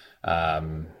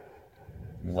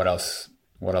 What else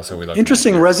are we looking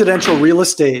Interesting, at? residential real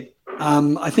estate.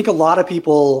 I think a lot of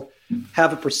people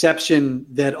have a perception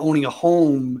that owning a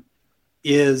home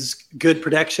is good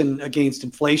protection against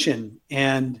inflation.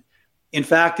 And in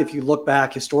fact, if you look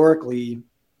back historically,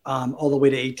 all the way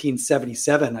to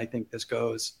 1877, I think this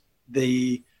goes,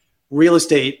 the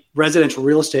residential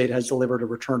real estate has delivered a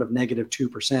return of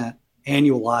 -2%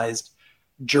 annualized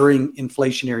during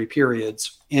inflationary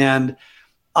periods. And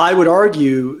I would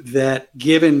argue that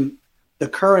given the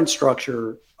current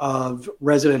structure of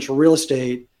residential real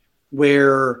estate,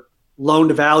 where loan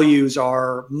to values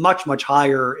are much, much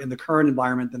higher in the current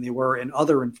environment than they were in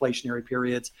other inflationary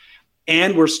periods,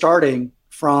 and we're starting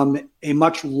from a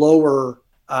much lower,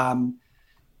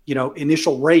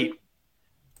 initial rate,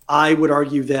 I would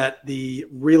argue that the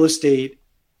real estate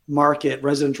market,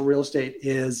 residential real estate,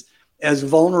 is as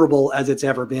vulnerable as it's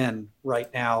ever been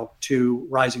right now to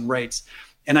rising rates.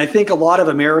 And I think a lot of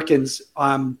Americans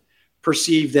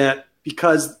perceive that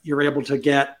because you're able to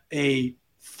get a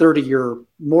 30-year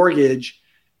mortgage,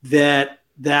 that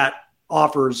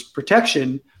offers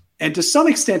protection. And to some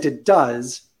extent it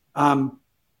does.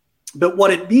 But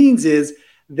what it means is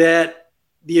that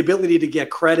the ability to get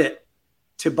credit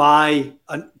to buy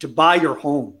your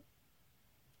home,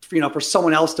 for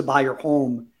someone else to buy your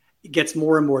home, it gets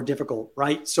more and more difficult,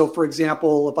 right? So for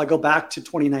example, if I go back to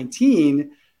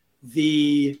 2019,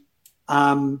 the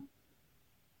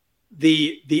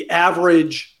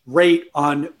average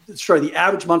the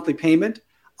average monthly payment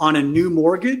on a new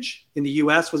mortgage in the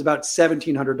US was about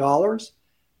 $1,700.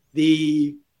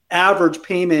 The average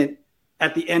payment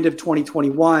at the end of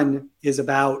 2021 is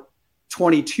about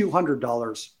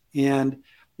 $2,200. And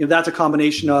that's a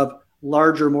combination of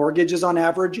larger mortgages on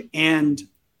average and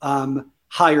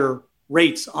higher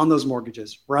rates on those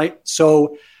mortgages, right?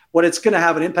 So what it's going to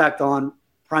have an impact on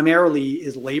primarily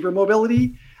is labor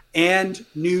mobility and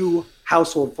new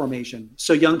household formation.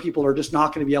 So young people are just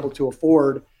not going to be able to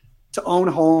afford to own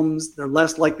homes. They're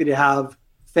less likely to have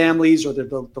families, or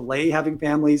they'll delay having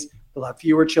families. They'll have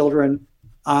fewer children.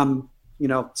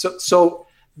 So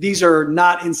these are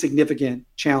not insignificant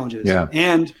challenges. Yeah.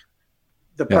 And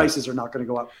the prices are not going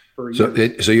to go up for a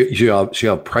year. So you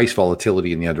have price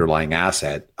volatility in the underlying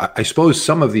asset. I suppose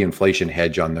some of the inflation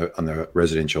hedge on the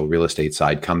residential real estate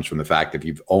side comes from the fact that if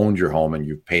you've owned your home and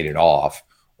you've paid it off,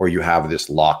 or you have this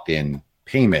locked in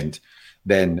payment,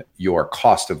 then your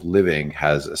cost of living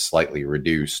has a slightly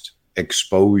reduced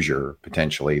exposure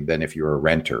potentially than if you're a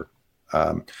renter.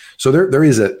 So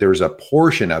there's a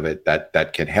portion of it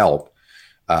that can help.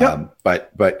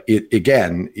 But it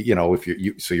again,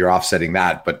 if you're offsetting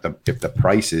that, but if the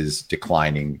price is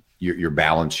declining, your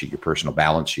balance sheet, your personal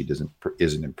balance sheet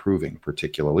isn't improving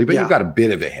particularly, but you've got a bit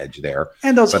of a hedge there.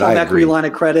 And those home equity line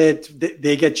of credit,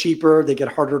 they get cheaper, they get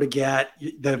harder to get.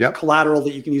 The collateral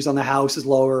that you can use on the house is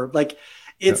lower. Like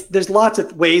there's lots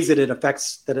of ways that it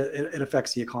affects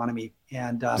the economy.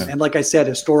 And like I said,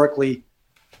 historically,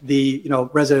 the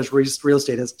residential real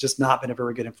estate has just not been a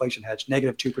very good inflation hedge.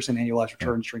 -2% annualized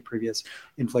returns during previous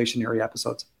inflationary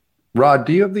episodes. Rod,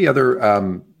 do you have the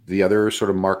other sort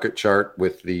of market chart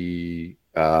with the?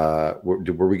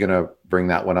 Were we going to bring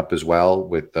that one up as well?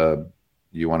 With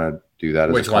you want to do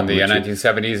that? Which one? The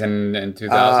 1970s and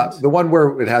 2000s. The one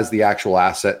where it has the actual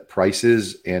asset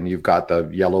prices, and you've got the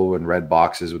yellow and red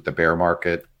boxes with the bear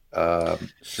market. The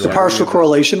partial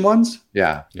correlation ones.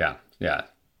 Yeah.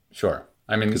 Sure.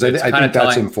 I mean, because I think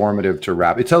that's informative to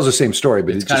wrap. It tells the same story,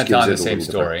 but it's it kind just of gives telling it the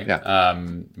same story.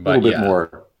 But a little bit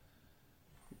more.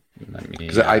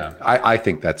 Because I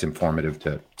think that's informative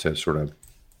to sort of.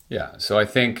 Yeah. So I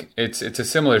think it's a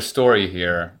similar story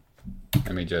here.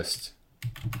 Let me just.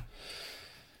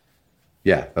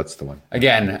 Yeah, that's the one.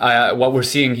 Again, what we're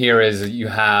seeing here is you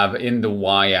have in the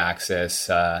y-axis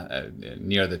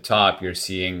near the top, you're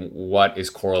seeing what is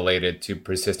correlated to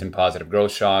persistent positive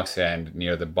growth shocks, and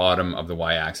near the bottom of the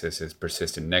y-axis is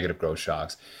persistent negative growth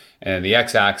shocks. And the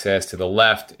x-axis to the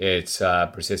left, it's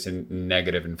persistent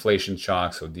negative inflation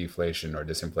shocks, so deflation or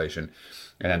disinflation.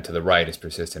 And then to the right is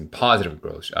persistent positive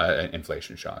growth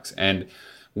inflation shocks. And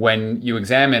when you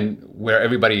examine where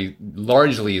everybody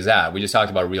largely is at, we just talked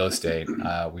about real estate.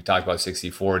 We talked about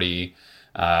 60-40.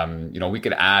 We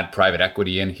could add private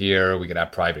equity in here. We could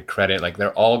add private credit. Like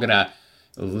they're all going to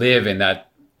live in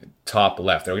that top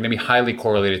left. They're going to be highly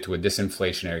correlated to a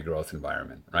disinflationary growth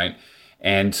environment, right?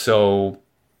 And so,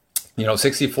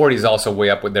 60-40 is also way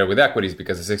up there with equities,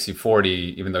 because the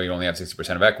 60-40, even though you only have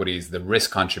 60% of equities, the risk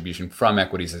contribution from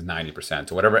equities is 90%.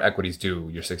 So whatever equities do,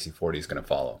 your 60-40 is going to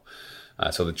follow.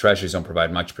 So the treasuries don't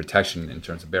provide much protection in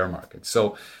terms of bear markets.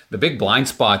 So the big blind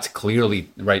spots clearly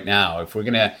right now,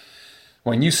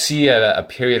 when you see a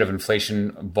period of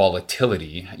inflation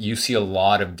volatility, you see a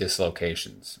lot of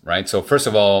dislocations, right? So first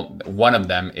of all, one of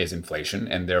them is inflation,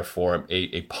 and therefore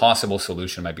a possible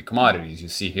solution might be commodities. You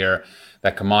see here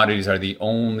that commodities are the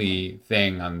only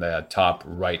thing on the top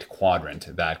right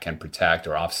quadrant that can protect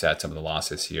or offset some of the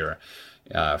losses here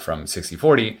from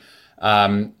 60-40.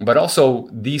 But also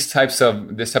this type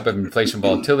of inflation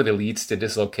volatility leads to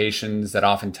dislocations that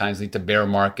oftentimes lead to bear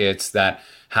markets that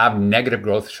have negative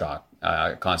growth shock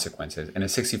consequences. And a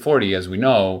 60-40, as we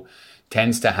know,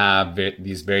 tends to have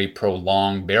these very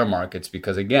prolonged bear markets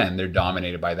because, again, they're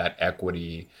dominated by that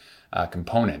equity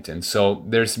component. And so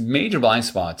there's major blind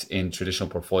spots in traditional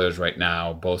portfolios right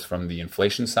now, both from the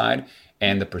inflation side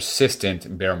and the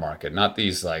persistent bear market, not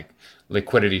these like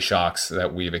liquidity shocks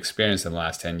that we've experienced in the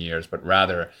last 10 years, but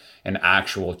rather an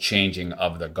actual changing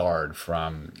of the guard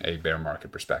from a bear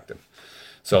market perspective.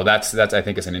 So that's I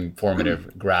think is an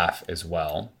informative graph as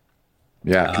well.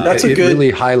 Yeah, it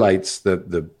really highlights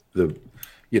the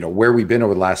where we've been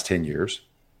over the last 10 years.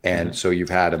 And so you've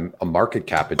had a market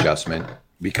cap adjustment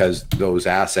because those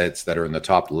assets that are in the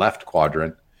top left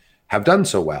quadrant have done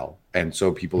so well. And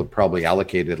so people have probably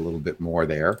allocated a little bit more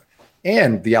there.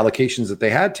 And the allocations that they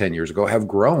had 10 years ago have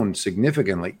grown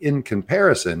significantly in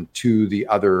comparison to the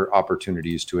other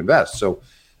opportunities to invest. So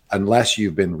unless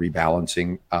you've been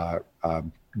rebalancing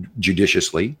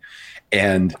judiciously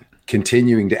and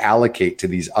continuing to allocate to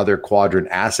these other quadrant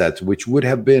assets, which would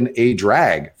have been a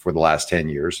drag for the last 10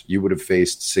 years, you would have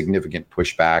faced significant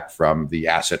pushback from the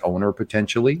asset owner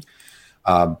potentially,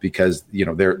 because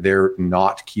they're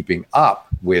not keeping up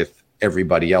with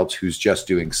everybody else who's just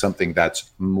doing something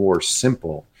that's more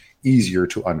simple, easier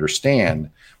to understand.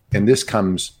 And this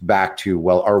comes back to,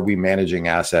 well, are we managing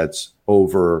assets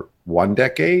over one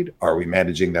decade? Are we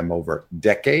managing them over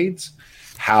decades?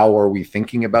 How are we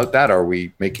thinking about that? Are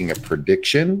we making a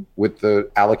prediction with the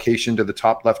allocation to the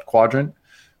top left quadrant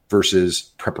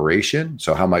versus preparation?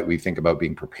 So how might we think about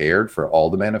being prepared for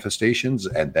all the manifestations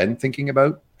and then thinking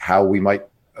about how we might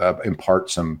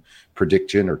impart some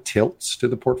prediction or tilts to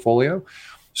the portfolio?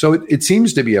 So it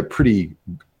seems to be a pretty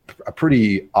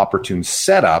opportune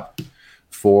setup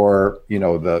for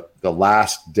the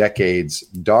last decade's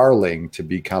darling to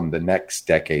become the next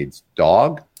decade's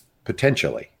dog,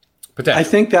 potentially. I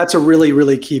think that's a really,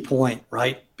 really key point,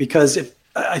 right? Because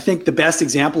I think the best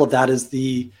example of that is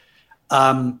the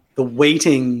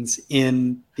weightings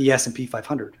in the S&P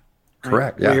 500. Right?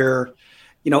 Correct. Yeah. Where,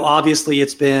 obviously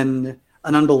it's been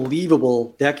an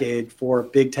unbelievable decade for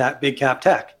big cap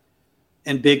tech,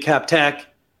 and big cap tech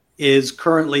is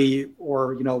currently,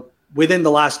 or within the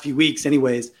last few weeks,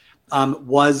 anyways,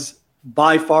 was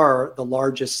by far the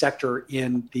largest sector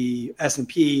in the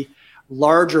S&P.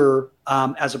 Larger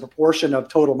as a proportion of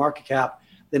total market cap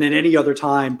than at any other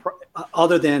time,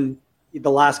 other than the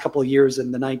last couple of years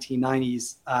in the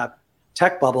 1990s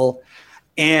tech bubble.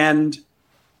 And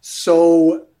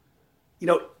so,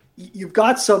 you've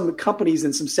got some companies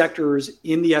and some sectors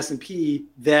in the S&P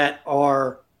that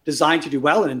are designed to do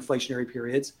well in inflationary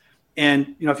periods.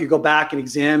 And, if you go back and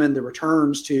examine the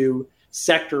returns to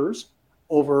sectors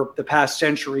over the past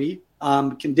century,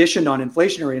 conditioned on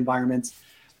inflationary environments,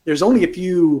 there's only a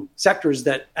few sectors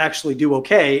that actually do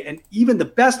okay. And even the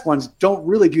best ones don't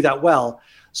really do that well.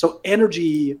 So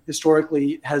energy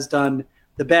historically has done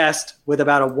the best with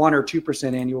about a 1 or 2%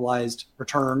 annualized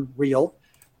return real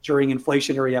during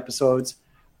inflationary episodes.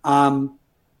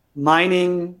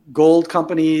 Mining, gold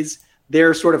companies,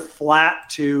 they're sort of flat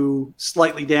to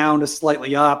slightly down to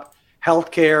slightly up.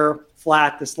 Healthcare,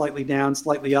 flat to slightly down,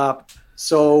 slightly up.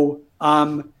 So,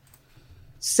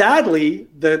 sadly,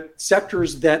 the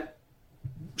sectors that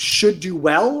should do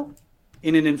well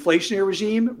in an inflationary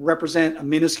regime represent a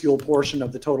minuscule portion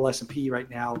of the total S&P right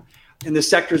now. And the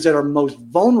sectors that are most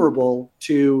vulnerable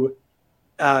to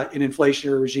an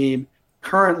inflationary regime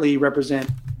currently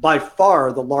represent by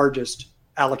far the largest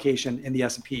allocation in the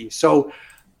S&P. So,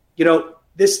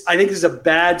 I think this is a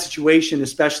bad situation,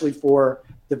 especially for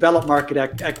developed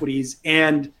market equities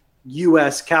and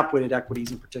U.S. cap-weighted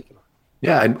equities in particular.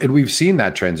 Yeah, and we've seen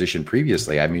that transition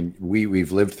previously. I mean,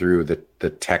 we've lived through the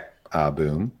tech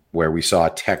boom where we saw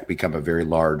tech become a very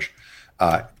large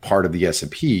part of the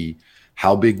S&P.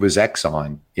 How big was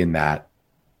Exxon in that?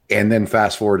 And then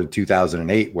fast forward to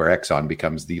 2008, where Exxon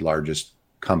becomes the largest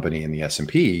company in the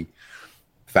S&P.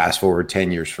 Fast forward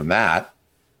 10 years from that,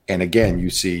 and again, you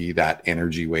see that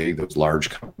energy weighting, those large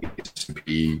companies,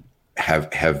 S&P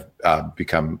have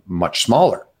become much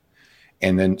smaller.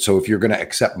 And then, so if you're going to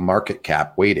accept market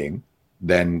cap weighting,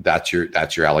 then that's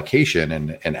your allocation.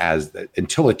 And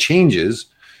until it changes,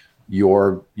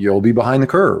 you'll be behind the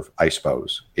curve, I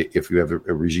suppose. If you have a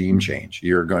regime change,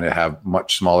 you're going to have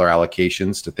much smaller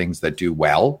allocations to things that do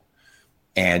well,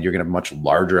 and you're going to have much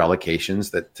larger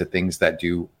allocations to things that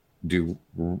do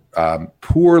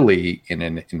poorly in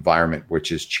an environment which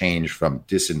has changed from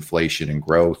disinflation and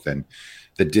growth, and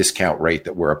the discount rate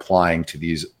that we're applying to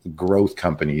these growth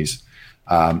companies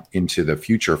into the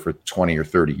future for 20 or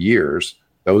 30 years.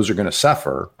 Those are going to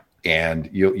suffer, and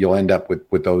you'll end up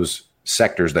with those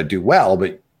sectors that do well,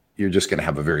 but you're just going to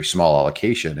have a very small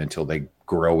allocation until they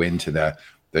grow into the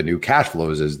new cash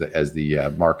flows as the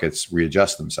markets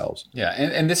readjust themselves. Yeah,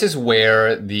 and this is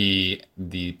where the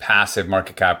passive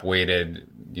market cap weighted,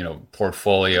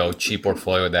 portfolio, cheap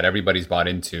portfolio that everybody's bought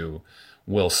into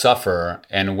will suffer,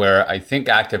 and where I think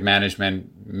active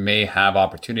management may have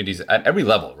opportunities at every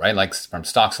level, right? Like from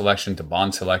stock selection to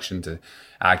bond selection to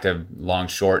active long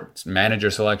short manager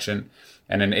selection.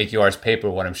 And in AQR's paper,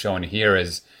 what I'm showing here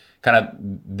is kind of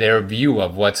their view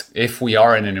of if we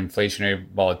are in an inflationary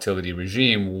volatility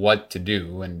regime, what to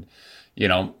do. And,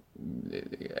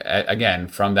 again,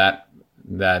 from that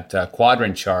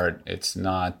quadrant chart, it's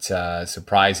not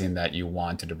surprising that you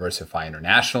want to diversify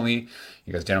internationally,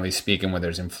 because generally speaking, when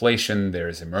there's inflation,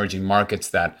 there's emerging markets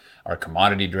that are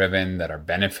commodity driven, that are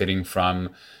benefiting from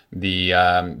the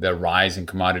rise in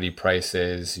commodity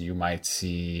prices. You might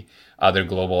see other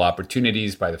global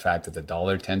opportunities by the fact that the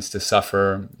dollar tends to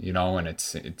suffer, and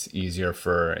it's easier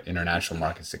for international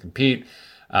markets to compete.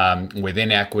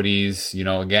 Within equities,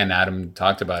 again, Adam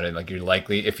talked about it, like you're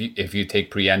likely, if you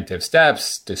take preemptive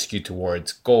steps to skew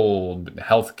towards gold,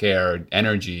 healthcare,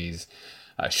 energies,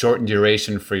 shorten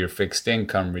duration for your fixed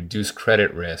income, reduce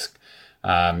credit risk,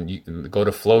 you go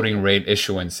to floating rate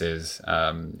issuances,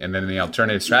 and then the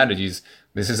alternative strategies.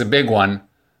 This is a big one.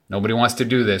 Nobody wants to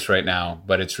do this right now,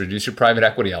 but it's reduce your private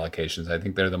equity allocations. I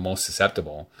think they're the most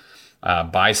susceptible.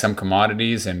 Buy some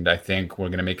commodities, and I think we're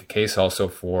going to make a case also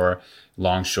for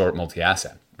long short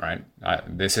multi-asset, right?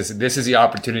 This is the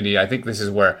opportunity. I think this is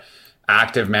where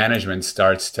active management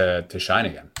starts to shine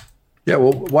again. Yeah,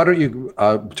 well, why don't you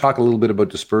talk a little bit about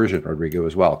dispersion, Rodrigo,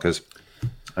 as well? Because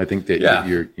I think that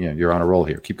you're on a roll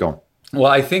here. Keep going.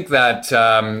 Well, I think that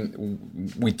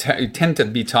we tend to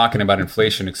be talking about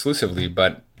inflation exclusively,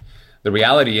 but the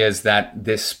reality is that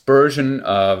dispersion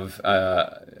of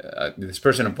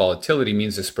volatility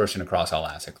means dispersion across all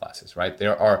asset classes, right?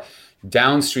 There are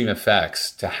downstream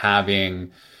effects to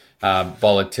having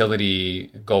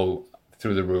volatility go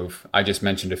through the roof. I just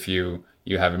mentioned a few.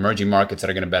 You have emerging markets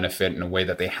that are going to benefit in a way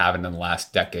that they haven't in the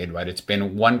last decade, right? It's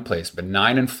been one place,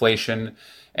 benign inflation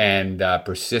and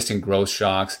persistent growth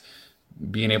shocks.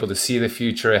 Being able to see the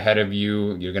future ahead of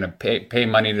you, you're going to pay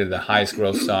money to the highest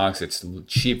growth stocks. It's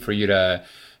cheap for you to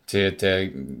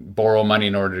borrow money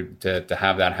in order to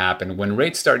have that happen. When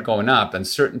rates start going up,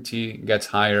 uncertainty gets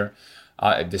higher.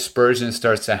 Dispersion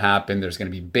starts to happen. There's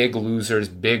going to be big losers,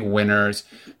 big winners.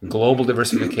 Global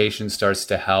diversification starts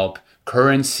to help.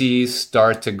 Currencies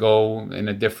start to go in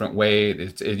a different way.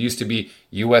 It used to be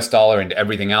US dollar and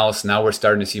everything else. Now we're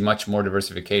starting to see much more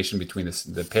diversification between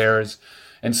the pairs.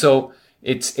 And so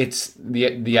it's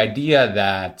the idea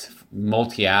that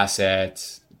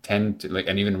multi-assets tend to,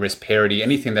 and even risk parity,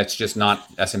 anything that's just not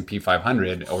S&P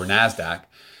 500 or NASDAQ,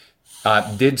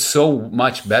 did so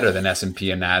much better than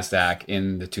S&P and NASDAQ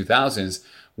in the 2000s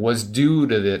was due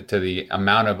to the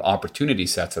amount of opportunity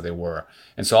sets that they were.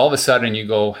 And so all of a sudden you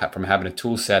go from having a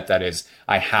tool set that is,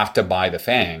 I have to buy the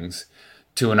FANGs,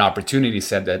 to an opportunity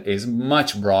set that is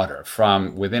much broader,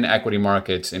 from within equity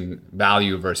markets in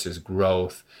value versus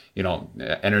growth,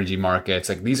 energy markets.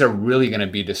 Like these are really going to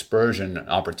be dispersion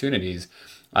opportunities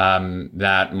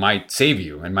that might save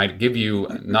you and might give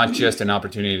you not just an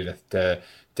opportunity to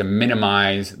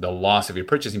minimize the loss of your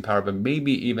purchasing power, but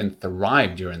maybe even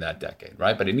thrive during that decade,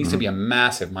 right? But it needs to be a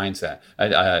massive mindset,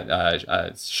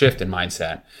 a shift in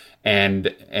mindset.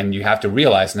 And you have to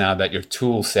realize now that your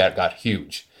tool set got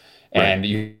huge. and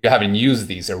you haven't used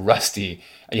these, they're rusty.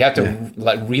 You have to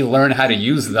relearn how to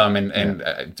use them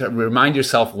and to remind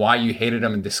yourself why you hated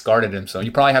them and discarded them. So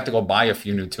you probably have to go buy a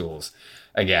few new tools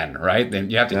again, right? Then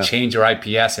you have to change your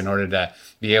IPS in order to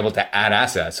be able to add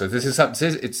assets. So this is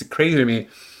something, it's crazy to me,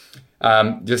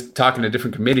 just talking to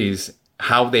different committees,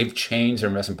 how they've changed their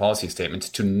investment policy statements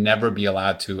to never be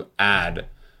allowed to add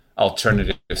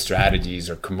alternative strategies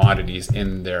or commodities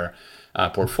in their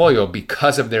portfolio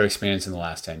because of their experience in the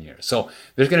last 10 years. So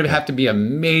there's going to have to be a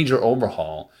major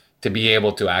overhaul to be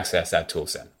able to access that tool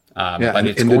set. But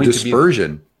it's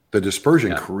going the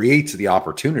dispersion creates the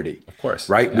opportunity. Of course.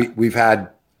 Right? Yeah. We've had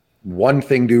one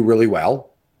thing do really well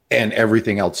and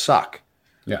everything else suck.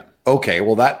 Yeah. Okay,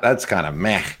 well that's kind of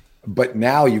meh. But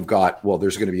now you've got,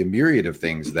 there's going to be a myriad of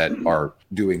things that are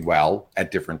doing well at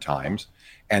different times.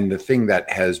 And the thing that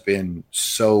has been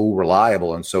so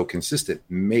reliable and so consistent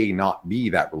may not be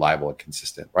that reliable and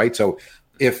consistent, right? So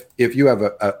if you have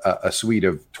a suite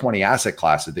of 20 asset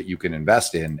classes that you can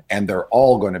invest in and they're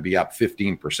all going to be up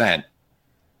 15%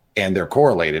 and they're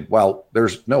correlated, well,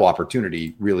 there's no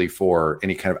opportunity really for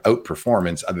any kind of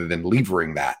outperformance other than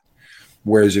levering that.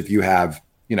 Whereas if you have,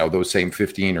 those same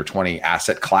 15 or 20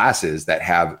 asset classes that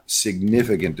have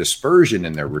significant dispersion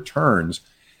in their returns,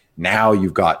 now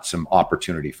you've got some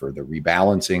opportunity for the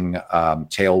rebalancing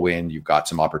tailwind. You've got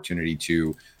some opportunity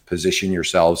to position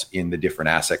yourselves in the different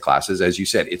asset classes. As you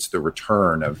said, it's the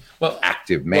return of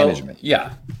active management.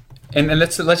 Yeah. And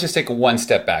let's just take one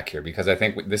step back here, because I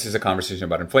think this is a conversation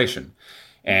about inflation.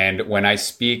 And when I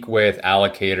speak with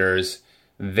allocators,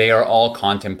 they are all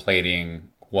contemplating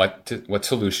what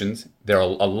solutions. There are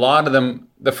a lot of them.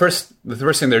 The first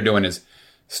thing they're doing is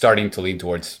starting to lean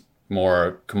towards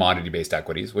more commodity-based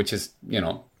equities, which is,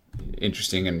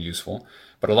 interesting and useful.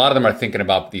 But a lot of them are thinking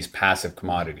about these passive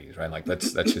commodities, right? Like,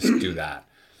 let's just do that.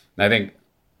 And I think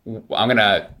I'm going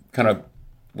to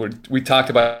we talked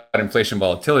about inflation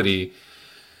volatility,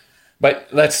 but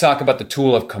let's talk about the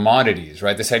tool of commodities,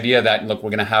 right? This idea that, look, we're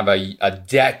going to have a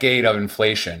decade of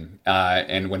inflation.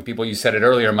 And when you said it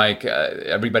earlier, Mike,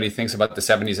 everybody thinks about the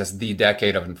 70s as the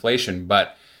decade of inflation,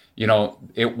 but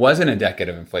it wasn't a decade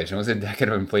of inflation. It was a decade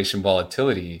of inflation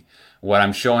volatility. What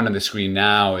I'm showing on the screen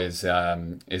now is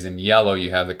in yellow. You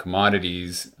have the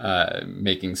commodities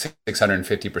making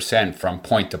 650% from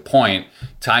point to point.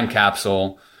 Time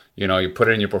capsule. You put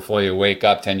it in your portfolio, wake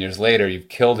up 10 years later, you've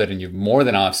killed it, and you've more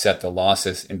than offset the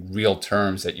losses in real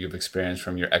terms that you've experienced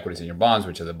from your equities and your bonds,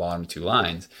 which are the bottom two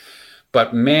lines.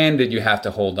 But man, did you have to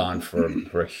hold on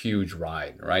for a huge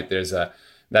ride, right?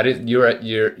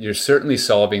 You're certainly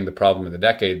solving the problem of the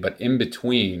decade, but in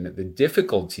between, the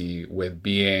difficulty with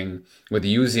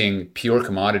using pure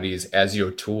commodities as your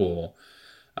tool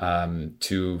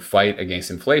to fight against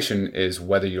inflation is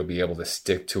whether you'll be able to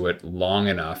stick to it long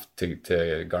enough to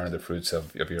garner the fruits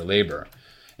of your labor.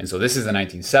 And so this is the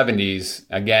 1970s.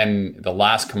 Again, the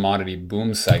last commodity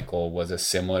boom cycle was a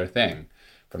similar thing.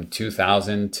 From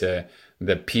 2000 to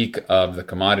the peak of the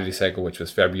commodity cycle, which was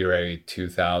February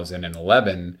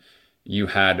 2011, you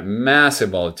had massive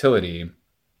volatility.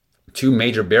 Two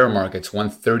major bear markets, one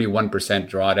 31%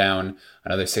 drawdown,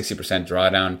 another 60%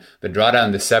 drawdown. The drawdown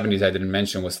in the 70s I didn't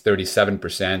mention was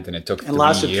 37%, and it took 3 years.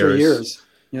 Lasted 3 years.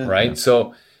 Yeah. Right? Yeah.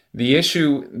 So the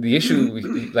issue,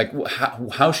 like,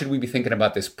 how should we be thinking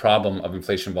about this problem of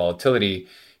inflation volatility?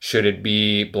 Should it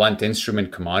be blunt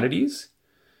instrument commodities?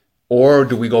 Or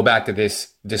do we go back to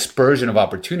this dispersion of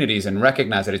opportunities and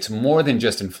recognize that it's more than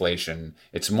just inflation,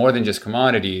 it's more than just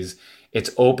commodities, it's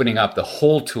opening up the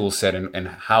whole tool set and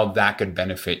how that could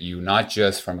benefit you, not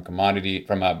just from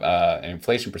an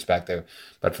inflation perspective,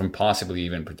 but from possibly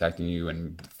even protecting you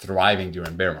and thriving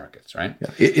during bear markets, right? Yeah.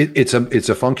 It's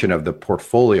a function of the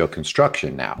portfolio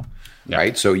construction now,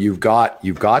 right? So you've got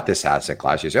this asset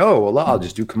class. You say, oh, well, I'll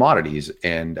just do commodities,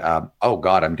 and oh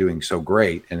God, I'm doing so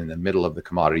great. And in the middle of the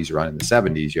commodities run in the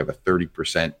 70s, you have a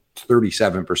 37%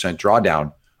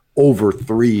 drawdown over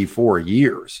 3-4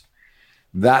 years.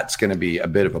 That's going to be a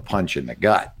bit of a punch in the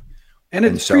gut. And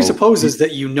it presupposes that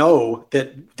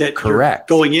that correct.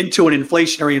 You're going into an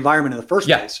inflationary environment in the first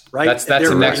place, right? That's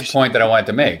the next point that I wanted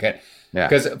to make.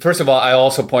 Because first of all, I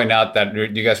also point out that, do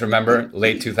you guys remember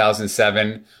late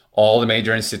 2007, all the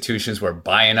major institutions were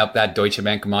buying up that Deutsche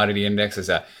Bank commodity index as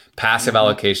a passive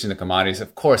allocation to commodities.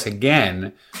 Of course,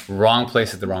 again, wrong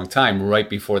place at the wrong time, right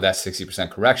before that 60%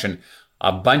 correction.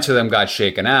 A bunch of them got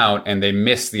shaken out and they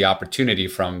missed the opportunity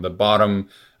from the bottom.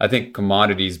 I think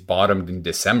commodities bottomed in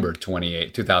December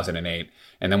 2008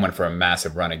 and then went for a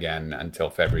massive run again until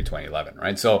February 2011,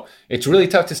 right? So it's really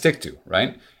tough to stick to,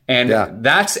 right? And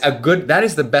that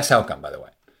is the best outcome, by the way.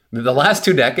 The last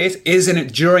 2 decades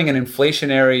isn't during an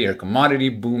inflationary or commodity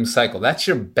boom cycle. That's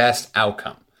your best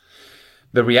outcome.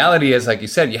 The reality is, like you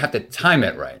said, you have to time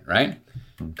it right?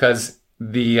 Because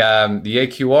the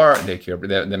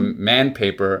AQR, the Mann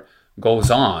paper goes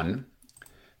on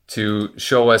to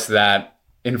show us that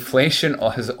inflation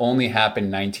has only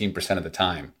happened 19% of the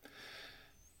time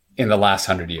in the last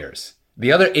 100 years.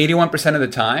 The other 81% of the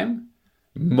time,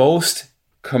 most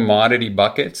commodity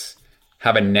buckets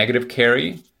have a negative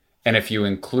carry. And if you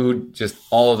include just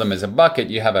all of them as a bucket,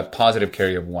 you have a positive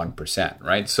carry of 1%,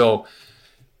 right? So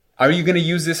are you going to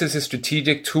use this as a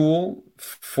strategic tool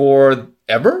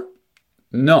forever?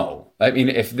 No. I mean,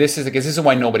 if this is the case, this is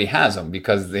why nobody has them,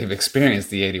 because they've experienced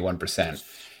the 81%.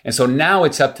 And so now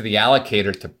it's up to the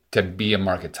allocator to be a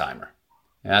market timer.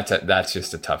 And that's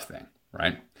just a tough thing,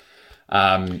 right?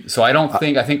 So I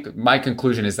think my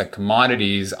conclusion is that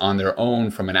commodities on their own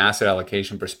from an asset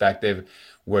allocation perspective,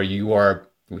 where you are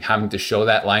having to show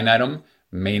that line item,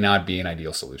 may not be an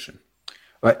ideal solution.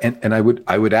 And I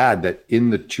would add that in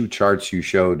the 2 charts you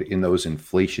showed in those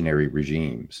inflationary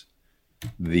regimes,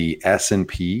 the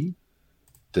S&P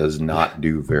does not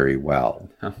do very well.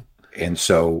 Huh. And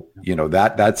so,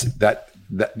 that's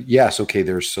yes, okay,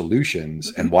 there's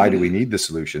solutions. And why do we need the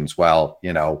solutions? Well,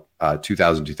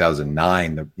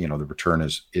 2009, the return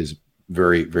is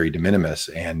very, very de minimis.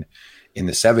 And in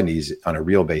the 70s, on a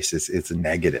real basis, it's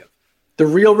negative. The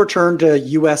real return to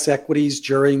U.S. equities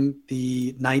during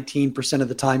the 19% of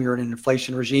the time you're in an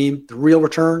inflation regime, the real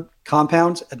return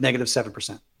compounds at negative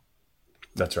 7%.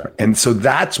 That's right. And so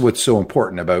that's what's so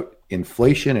important about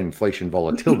inflation and inflation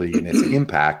volatility and its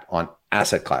impact on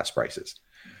asset class prices,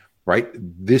 right?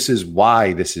 This is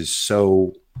why this is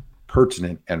so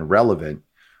pertinent and relevant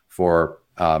for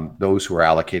those who are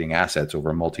allocating assets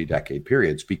over multi-decade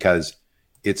periods, because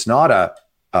it's not a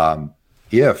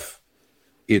if,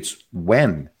 it's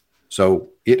when. So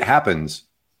it happens,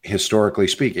 historically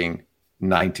speaking,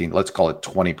 let's call it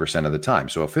 20% of the time.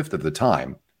 So a fifth of the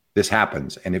time this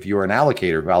happens. And if you're an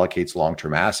allocator who allocates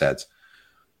long-term assets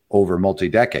over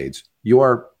multi-decades, you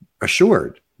are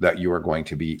assured that you are going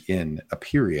to be in a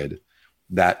period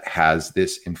that has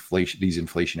these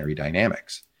inflationary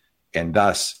dynamics. And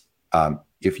thus,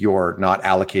 if you're not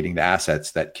allocating the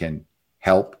assets that can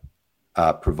help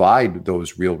provide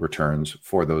those real returns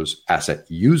for those asset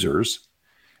users,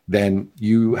 then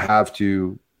you have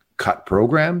to cut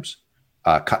programs,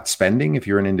 cut spending if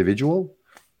you're an individual.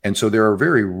 And so there are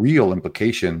very real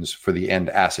implications for the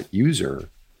end asset user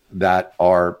that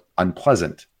are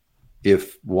unpleasant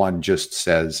if one just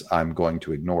says, I'm going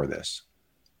to ignore this.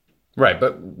 Right.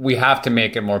 But we have to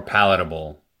make it more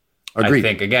palatable. Agreed. I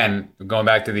think, again, going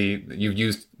back to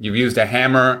you've used a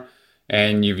hammer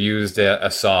and you've used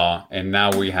a saw, and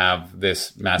now we have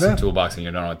this massive toolbox and you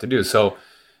don't know what to do. So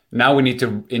now we need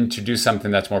to introduce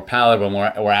something that's more palatable. And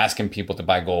we're asking people to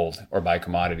buy gold or buy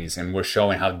commodities, and we're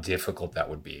showing how difficult that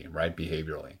would be, right,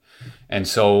 behaviorally. And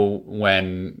so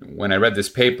when I read this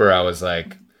paper, I was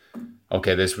like,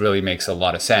 okay, this really makes a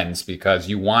lot of sense, because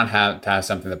you want to have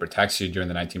something that protects you during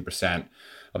the 19%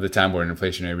 of the time we're in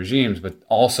inflationary regimes, but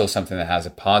also something that has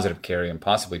a positive carry and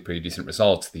possibly pretty decent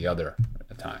results the other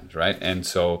times, right? And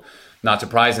so, not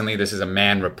surprisingly, this is a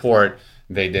Mann report.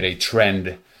 They did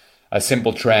a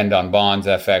simple trend on bonds,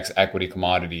 FX, equity,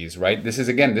 commodities, right? This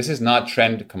is not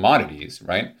trend commodities,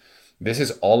 right? This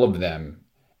is all of them.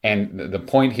 And the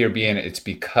point here being, it's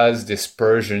because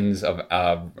dispersions of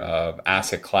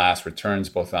asset class returns,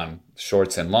 both on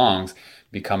shorts and longs,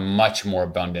 become much more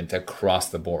abundant across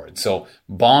the board. So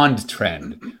bond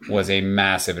trend was a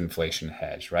massive inflation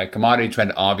hedge, right? Commodity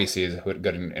trend obviously is a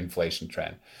good inflation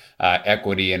trend.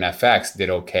 Equity and FX did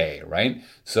okay, right?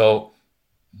 So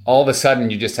all of a sudden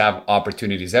you just have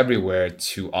opportunities everywhere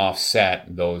to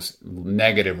offset those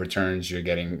negative returns you're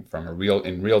getting from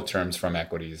in real terms from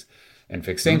equities and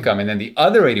fixed income. And then the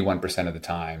other 81% of the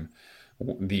time,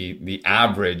 the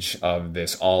average of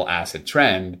this all asset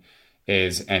trend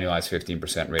is annualized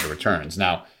 15% rate of returns.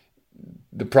 Now,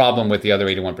 the problem with the other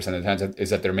 81% of the time is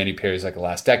that there are many periods like the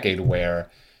last decade where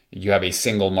you have a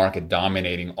single market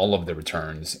dominating all of the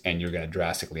returns, and you're going to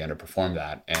drastically underperform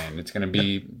that, and it's going to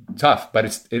be tough.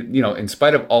 But in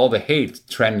spite of all the hate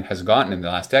trend has gotten in the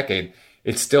last decade,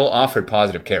 it still offered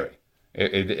positive carry.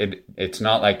 It's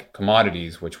not like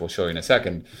commodities, which we'll show you in a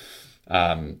second,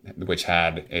 which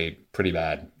had a pretty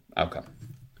bad outcome.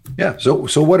 Yeah. So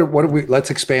what are we? Let's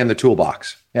expand the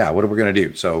toolbox. Yeah. What are we going to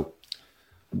do? So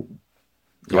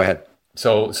go ahead.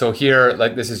 So here,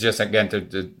 like, this is just again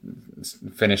to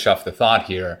finish off the thought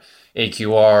here.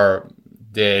 AQR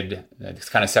it's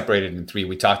kind of separated in three.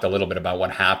 We talked a little bit about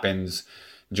what happens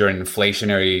during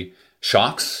inflationary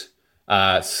shocks.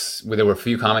 There were a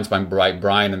few comments by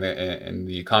Brian in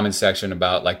the comments section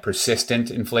about like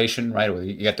persistent inflation, right? Where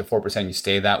you get to 4%, you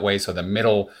stay that way. So the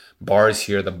middle bars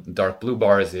here, the dark blue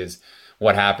bars, is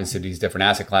what happens to these different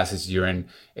asset classes. You're in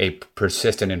a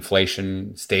persistent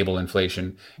inflation, stable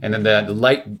inflation. And then the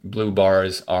light blue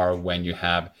bars are when you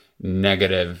have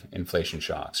negative inflation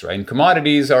shocks, right? And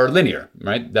commodities are linear,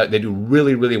 right? They do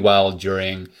really, really well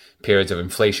during periods of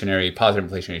positive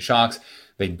inflationary shocks.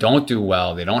 They don't do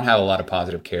well. They don't have a lot of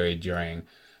positive carry during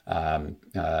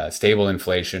stable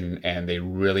inflation, and they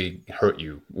really hurt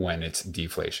you when it's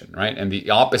deflation, right? And the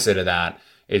opposite of that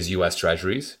is U.S.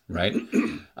 Treasuries, right?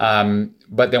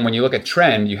 But then when you look at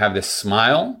trend, you have this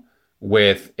smile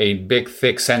with a big,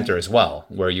 thick center as well,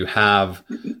 where you have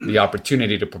the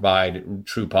opportunity to provide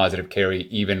true positive carry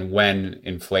even when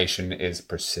inflation is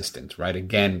persistent, right?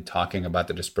 Again, talking about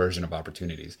the dispersion of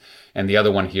opportunities. And the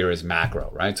other one here is macro,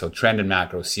 right? So trend and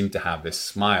macro seem to have this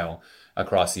smile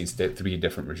across these three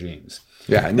different regimes.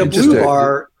 Yeah, and the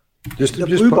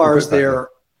blue bars there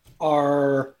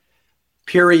are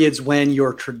periods when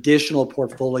your traditional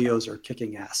portfolios are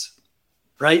kicking ass,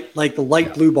 right? Like the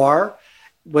light blue bar,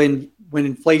 when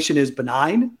inflation is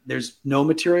benign, there's no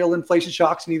material inflation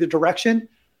shocks in either direction,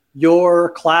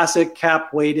 your classic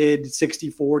cap weighted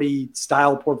 60-40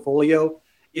 style portfolio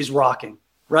is rocking,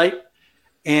 right?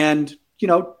 And,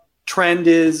 trend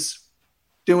is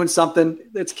doing something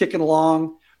that's kicking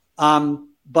along.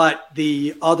 But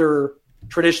the other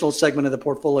traditional segment of the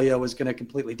portfolio is going to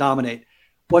completely dominate.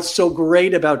 What's so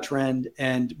great about trend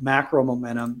and macro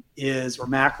momentum is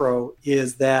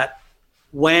that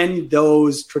when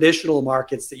those traditional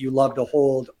markets that you love to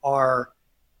hold are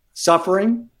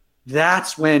suffering,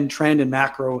 that's when trend and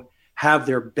macro have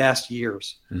their best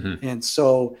years. Mm-hmm. And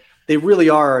so they really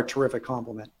are a terrific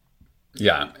complement.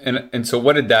 Yeah. And so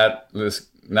what did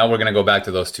now we're going to go back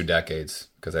to those 2 decades,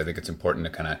 because I think it's important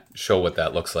to kind of show what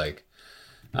that looks like.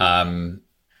 And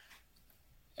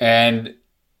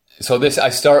so I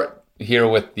start here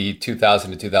with the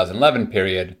 2000 to 2011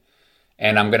 period.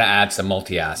 And I'm going to add some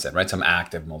multi-asset, right? Some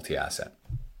active multi-asset.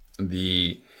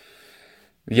 The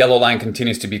yellow line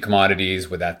continues to be commodities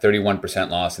with that 31%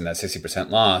 loss and that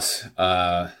 60% loss.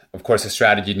 Of course, a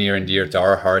strategy near and dear to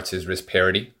our hearts is risk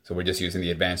parity. So we're just using the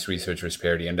Advanced Research Risk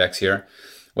Parity Index here.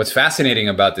 What's fascinating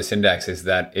about this index is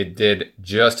that it did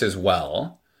just as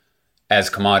well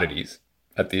as commodities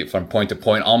from point to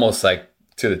point, almost like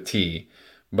to the T,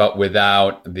 but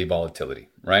without the volatility.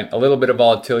 Right? A little bit of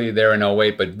volatility there in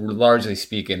 08, but largely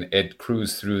speaking, it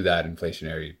cruised through that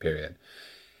inflationary period.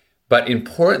 But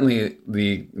importantly,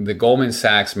 the Goldman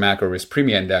Sachs Macro Risk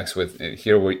Premium Index,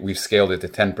 here we've scaled it to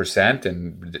 10%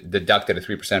 and deducted a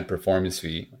 3% performance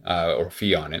fee or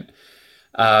fee on it.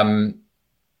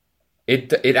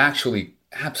 It actually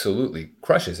absolutely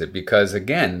crushes it because,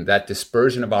 again, that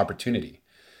dispersion of opportunity,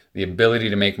 the ability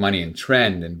to make money in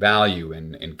trend and value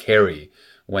and carry,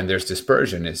 when there's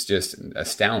dispersion, is just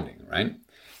astounding, right?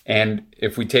 And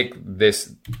if we take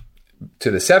this to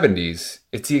the 70s,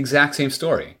 it's the exact same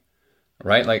story,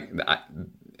 right? Like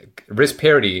risk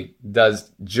parity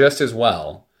does just as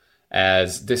well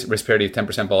as this risk parity of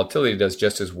 10% volatility does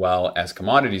just as well as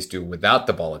commodities do without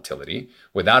the volatility,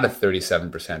 without a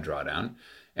 37% drawdown.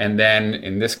 And then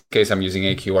in this case, I'm using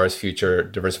AQR's Future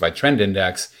Diversified Trend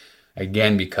Index.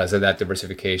 Again, because of that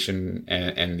diversification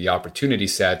and the opportunity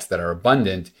sets that are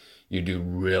abundant, you do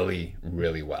really,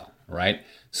 really well, right?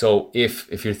 So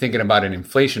if you're thinking about an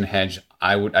inflation hedge,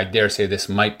 I dare say this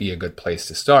might be a good place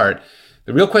to start.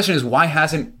 The real question is why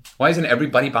isn't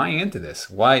everybody buying into this?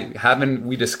 Why haven't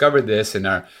we discovered this and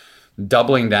are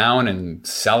doubling down and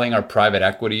selling our private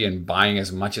equity and buying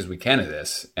as much as we can of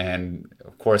this? And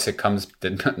of course, it comes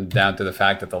down to the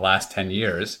fact that the last 10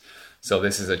 years, so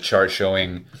this is a chart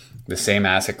showing the same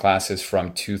asset classes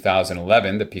from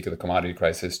 2011, the peak of the commodity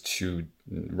crisis, to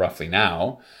roughly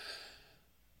now.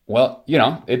 Well,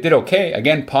 it did okay.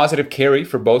 Again, positive carry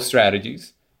for both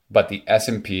strategies, but the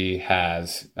S&P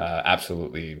has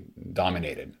absolutely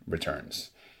dominated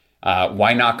returns.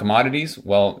 Why not commodities?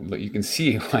 Well, you can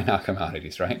see why not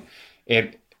commodities, right?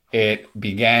 It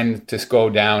began to go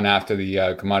down after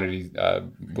the commodity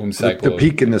boom cycle. The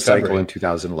peak in the cycle in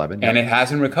 2011. And it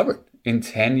hasn't recovered in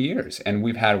 10 years. And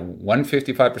we've had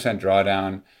 155%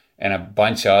 drawdown and a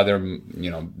bunch of other,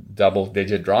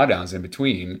 double-digit drawdowns in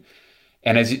between.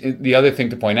 And the other thing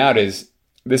to point out is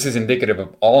this is indicative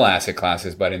of all asset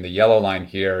classes, but in the yellow line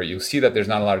here, you'll see that there's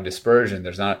not a lot of dispersion.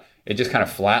 It just kind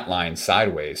of flatlines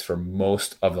sideways for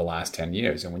most of the last 10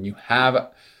 years. And when you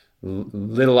have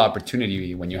little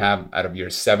opportunity, when you have out of your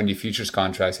 70 futures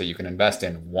contracts that you can invest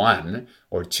in 1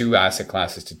 or 2 asset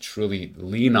classes to truly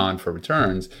lean on for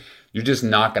returns, You're just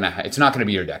not going to, it's not going to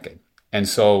be your decade. And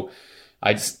so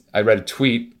I read a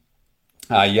tweet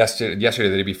yesterday,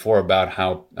 the day before, about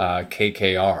how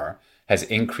KKR has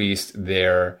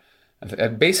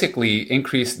basically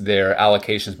increased their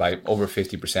allocations by over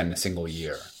 50% in a single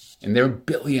year. And they're $1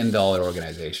 billion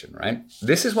organization, right?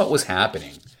 This is what was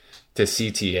happening to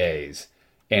CTAs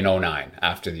in 2009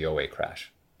 after the 2008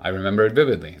 crash. I remember it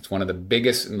vividly. It's one of the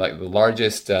biggest, like the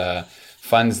largest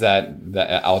funds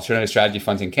the alternative strategy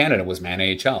funds in Canada was Man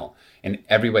AHL. And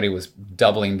everybody was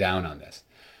doubling down on this.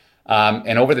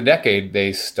 And over the decade,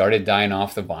 they started dying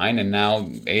off the vine, and now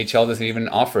AHL doesn't even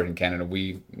offer it in Canada.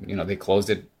 They closed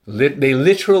it. They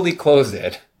literally closed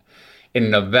it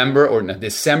in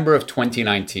December of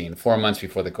 2019, 4 months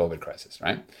before the COVID crisis,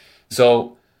 right?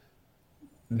 So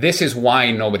this is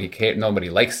why nobody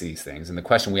likes these things. And the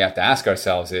question we have to ask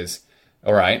ourselves is,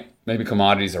 all right, maybe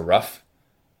commodities are rough,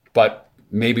 but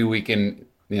maybe we can,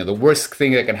 the worst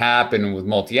thing that can happen with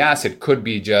multi-asset could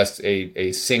be just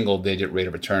a single-digit rate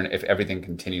of return if everything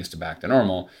continues to back to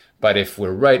normal. But if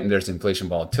we're right and there's inflation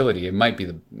volatility, it might be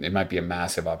a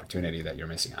massive opportunity that you're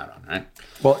missing out on, right?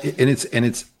 Well,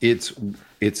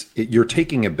 you're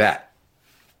taking a bet,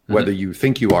 whether you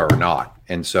think you are or not.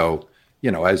 And so,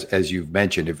 as you've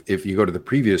mentioned, if you go to the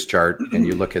previous chart and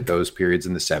you look at those periods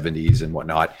in the 70s and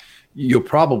whatnot, you'll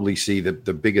probably see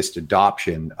the biggest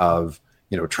adoption of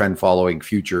trend following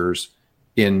futures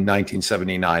in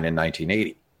 1979 and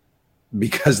 1980,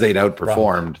 because they'd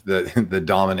outperformed the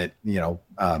dominant,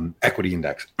 equity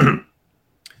index,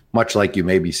 much like you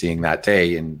may be seeing that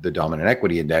day in the dominant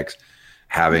equity index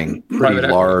having pretty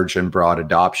large and broad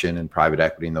adoption in private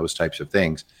equity and those types of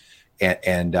things.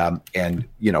 And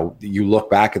you look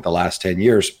back at the last 10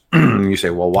 years, you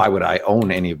say, well, why would I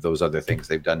own any of those other things?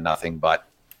 They've done nothing but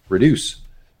reduce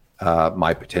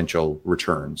my potential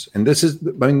returns. And this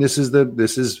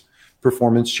is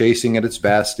performance chasing at its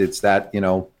best. It's that,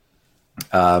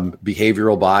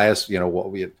 behavioral bias,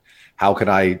 how can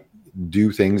I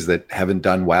do things that haven't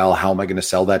done well? How am I going to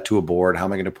sell that to a board? How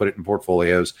am I going to put it in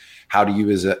portfolios? How do you,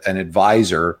 as an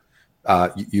advisor,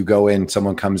 you go in,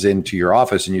 someone comes into your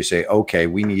office and you say, okay,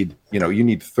 we need, you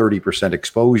need 30%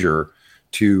 exposure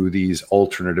to these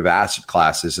alternative asset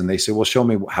classes. And they say, well, show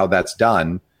me how that's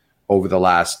done over the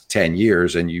last 10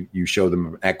 years. And you show them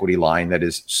an equity line that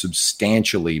is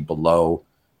substantially below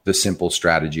the simple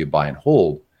strategy of buy and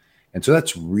hold. And so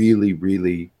that's really,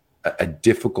 really a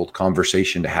difficult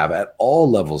conversation to have at all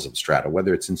levels of strata,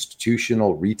 whether it's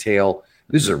institutional, retail.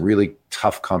 This is a really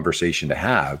tough conversation to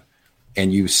have.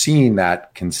 And you've seen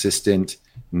that consistent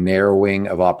narrowing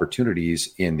of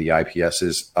opportunities in the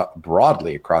IPSs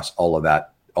broadly across all of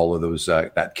those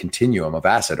that continuum of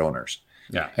asset owners.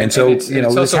 Yeah. And so,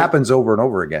 this happens over and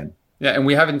over again. Yeah. And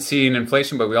we haven't seen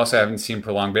inflation, but we also haven't seen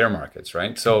prolonged bear markets,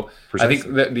 right? So precisely. I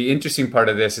think the interesting part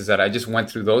of this is that I just went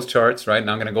through those charts, right? And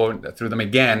I'm going to go through them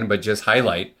again, but just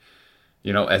highlight,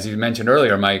 as you mentioned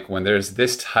earlier, Mike, when there's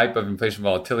this type of inflation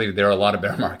volatility, there are a lot of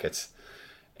bear markets.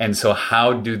 And so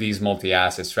how do these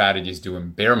multi-asset strategies do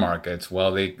in bear markets?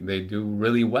 Well, they do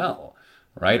really well,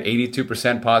 right?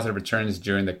 82% positive returns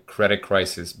during the credit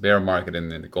crisis bear market in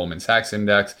the Goldman Sachs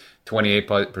index,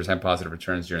 28% positive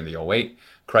returns during the 2008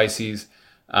 crises.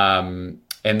 And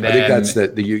then I think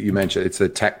that's you mentioned, it's the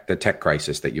tech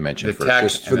crisis that you mentioned first.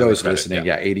 Just for those listening,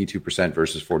 82%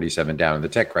 versus 47 down in the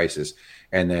tech crisis.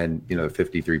 And then,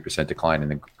 53% decline in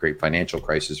the great financial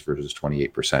crisis versus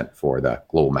 28% for the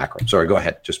global macro. Sorry, go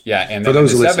ahead. And for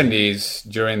those in the 70s,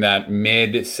 during that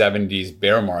mid 70s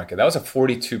bear market, that was a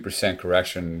 42%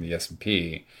 correction in the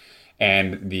S&P.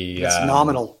 And that's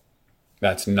nominal.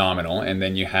 That's nominal. And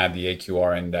then you had the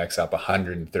AQR index up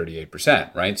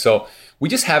 138%, right? So we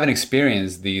just haven't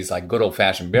experienced these like good old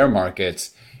fashioned bear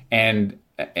markets. And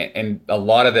a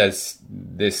lot of this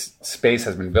space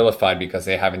has been vilified because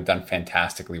they haven't done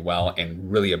fantastically well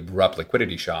in really abrupt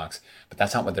liquidity shocks, but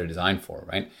that's not what they're designed for,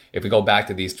 right? If we go back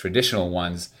to these traditional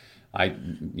ones, I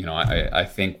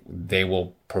think they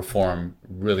will perform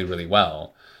really, really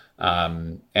well.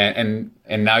 And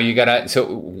now you gotta, so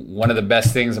one of the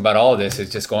best things about all of this is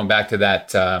just going back to that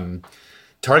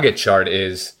target chart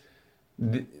is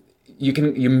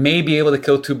you may be able to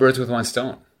kill two birds with one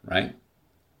stone, right?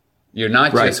 You're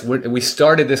not just, we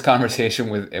started this conversation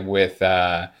with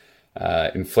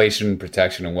inflation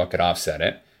protection and what could offset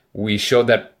it. We showed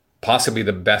that possibly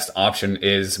the best option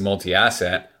is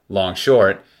multi-asset, long,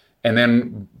 short. And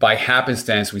then by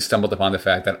happenstance, we stumbled upon the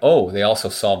fact that, they also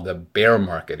solved the bear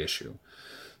market issue.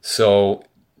 So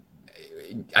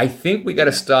I think we got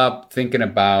to stop thinking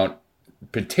about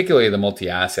particularly the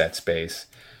multi-asset space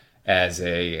as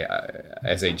a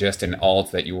just an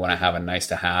alt that you want to have a nice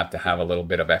to have a little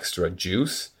bit of extra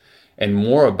juice, and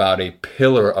more about a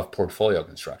pillar of portfolio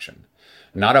construction.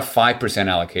 Not a 5%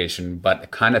 allocation,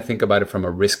 but kind of think about it from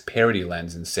a risk parity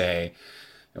lens and say,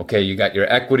 okay, you got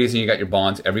your equities and you got your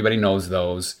bonds. Everybody knows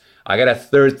those. I got a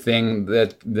third thing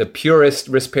that the purist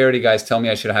risk parity guys tell me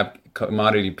I should have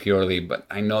commodity purely, but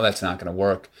I know that's not going to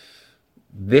work.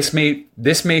 This may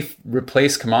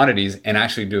replace commodities and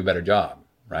actually do a better job,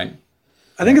 right?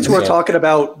 I think it's worth talking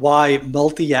about why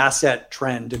multi-asset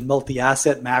trend and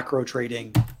multi-asset macro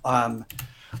trading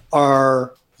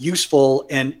are useful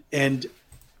and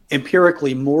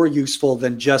empirically more useful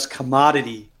than just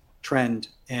commodity trend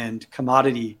and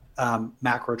commodity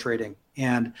macro trading.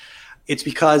 And it's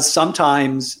because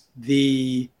sometimes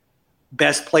the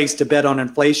best place to bet on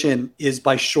inflation is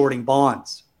by shorting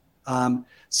bonds.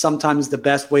 Sometimes the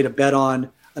best way to bet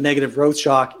on a negative growth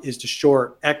shock is to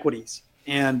short equities.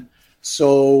 And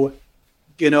so,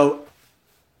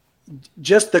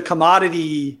 just the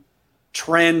commodity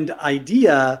trend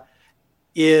idea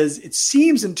is, it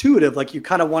seems intuitive, like you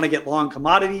kind of want to get long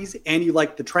commodities and you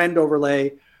like the trend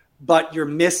overlay, but you're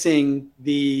missing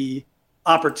the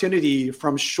opportunity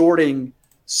from shorting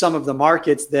some of the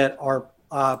markets that are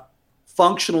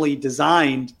functionally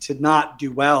designed to not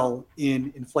do well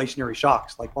in inflationary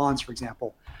shocks, like bonds, for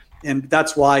example. And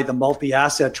that's why the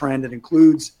multi-asset trend that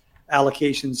includes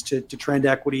allocations to trend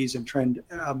equities and trend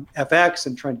FX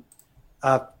and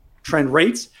trend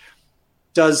rates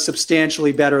does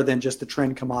substantially better than just the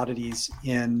trend commodities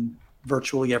in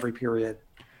virtually every period.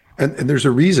 And there's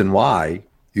a reason why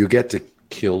you get to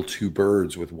kill two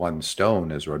birds with one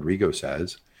stone, as Rodrigo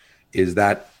says, is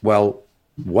that, well,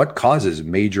 what causes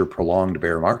major prolonged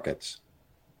bear markets?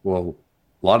 Well,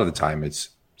 a lot of the time it's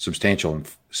substantial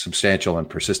and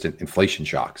persistent inflation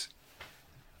shocks.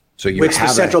 So which the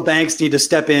central banks need to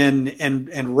step in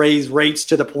and raise rates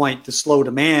to the point to slow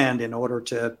demand in order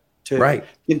to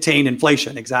contain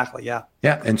inflation. Exactly. Yeah.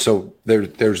 Yeah. And so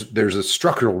there's a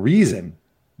structural reason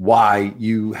why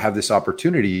you have this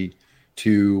opportunity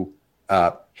to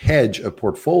hedge a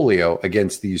portfolio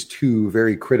against these two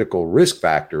very critical risk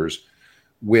factors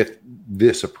with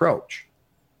this approach.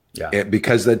 Yeah.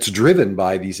 Because that's driven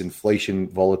by these inflation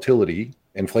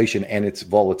and its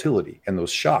volatility and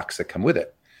those shocks that come with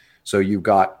it. So you've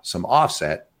got some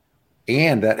offset,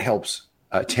 and that helps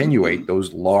attenuate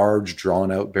those large,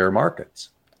 drawn-out bear markets.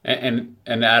 And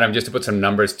Adam, just to put some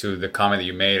numbers to the comment that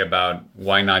you made about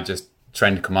why not just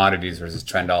trend commodities versus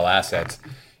trend all assets,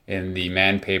 in the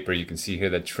Man paper, you can see here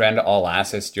that trend all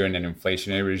assets during an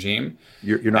inflationary regime.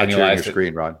 You're not sharing your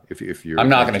screen, Rod. If you're, I'm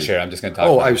not going to share. I'm just going to talk.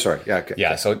 Oh, I'm sorry. Yeah. Okay.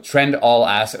 Yeah. So trend all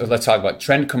assets. Let's talk about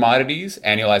trend commodities.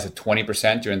 Annualized at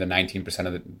 20% during the 19%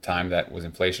 of the time that was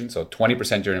inflation. So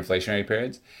 20% during inflationary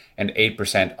periods, and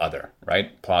 8% other.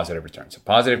 Right, positive returns. So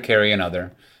positive carry and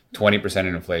other. 20% in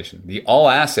inflation. The all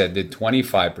asset did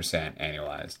 25%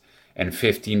 annualized and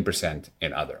 15%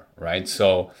 in other. Right.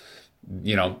 So,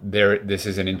 this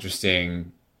is an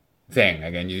interesting thing.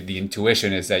 Again, the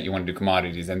intuition is that you want to do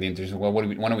commodities, and the intuition, well, why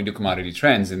don't we do commodity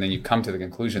trends? And then you come to the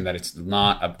conclusion that it's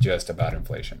not just about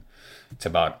inflation. It's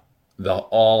about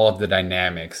all of the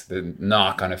dynamics, the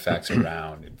knock-on effects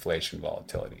around inflation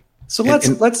volatility. So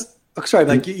let's sorry,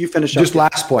 Mike, you finish up. Just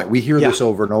last point. We hear this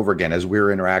over and over again as we're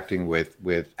interacting with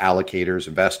allocators,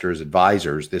 investors,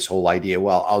 advisors, this whole idea,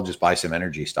 well, I'll just buy some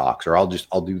energy stocks, or I'll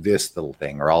do this little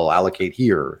thing, or I'll allocate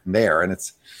here and there. And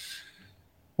it's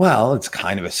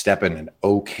kind of a step in an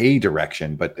okay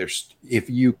direction, but if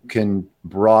you can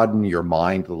broaden your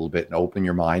mind a little bit and open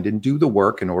your mind and do the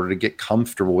work in order to get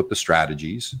comfortable with the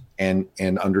strategies and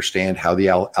understand how the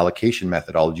allocation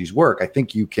methodologies work, I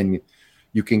think you can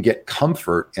get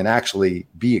comfort and actually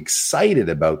be excited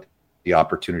about the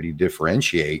opportunity to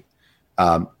differentiate,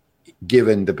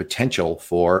 given the potential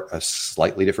for a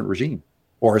slightly different regime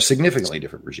or a significantly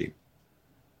different regime.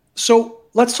 So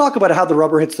let's talk about how the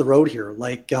rubber hits the road here.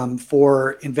 Like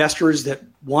for investors that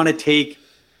want to take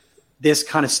this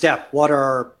kind of step, what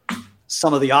are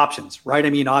some of the options, right? I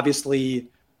mean, obviously,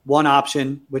 one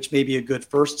option, which may be a good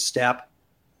first step,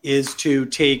 is to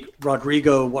take what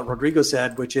Rodrigo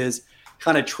said, which is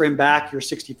kind of trim back your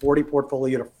 60-40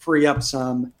 portfolio to free up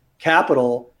some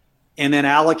capital and then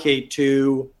allocate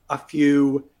to a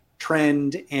few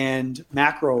trend and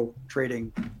macro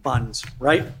trading funds,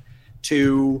 right?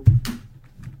 To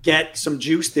get some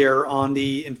juice there on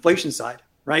the inflation side,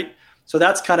 right? So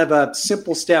that's kind of a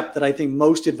simple step that I think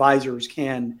most advisors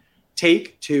can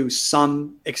take to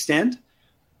some extent.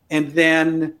 And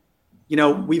then,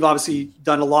 we've obviously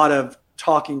done a lot of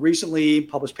talking recently,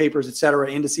 published papers, et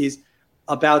cetera, indices,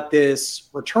 about this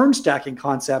return stacking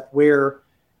concept where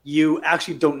you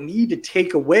actually don't need to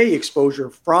take away exposure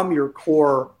from your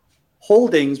core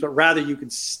holdings, but rather you can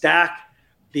stack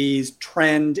these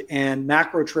trend and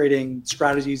macro trading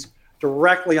strategies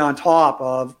directly on top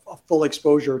of a full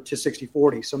exposure to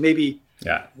 60-40. So maybe,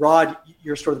 Rod,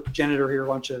 you're sort of the progenitor here.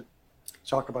 Why don't you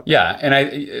talk about that? Yeah,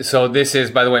 and so this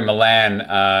is, by the way,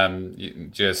 Milan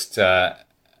just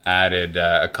added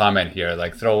a comment here,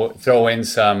 like throw in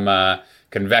some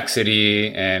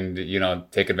convexity and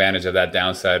take advantage of that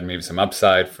downside, maybe some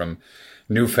upside from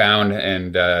Newfound,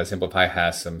 and Simplify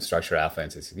has some structured alpha.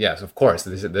 Yes, of course.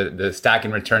 The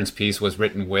stacking returns piece was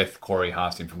written with Corey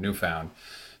Hosting from Newfound.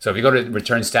 So if you go to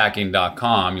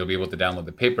returnstacking.com, you'll be able to download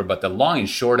the paper. But the long and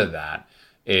short of that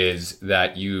is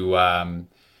that you,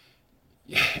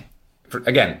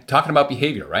 again, talking about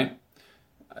behavior, right?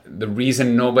 The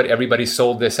reason everybody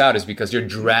sold this out is because you're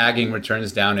dragging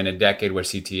returns down in a decade where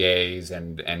CTAs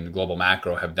and global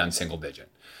macro have done single digit.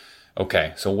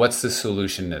 Okay, so what's the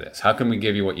solution to this? How can we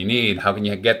give you what you need? How can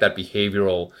you get that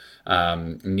behavioral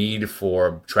need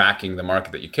for tracking the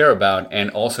market that you care about,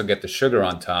 and also get the sugar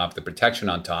on top, the protection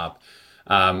on top,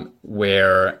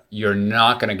 where you're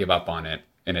not going to give up on it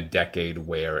in a decade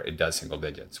where it does single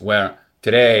digits? Where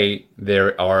today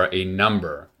there are a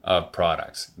number of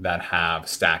products that have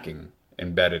stacking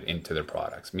embedded into their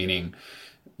products, meaning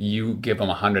you give them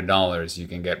 $100, you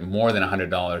can get more than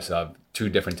 $100 of two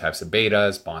different types of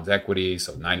betas, bonds, equity,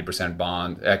 so 90%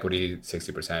 bond equity,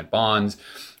 60% bonds,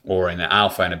 or in an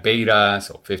alpha and a beta,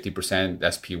 so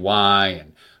 50% SPY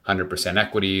and 100%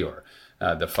 equity, or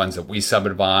the funds that we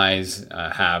sub-advise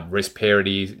have risk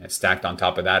parity, and stacked on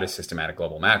top of that is systematic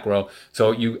global macro.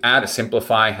 So you add a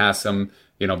Simplify, has some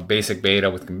basic beta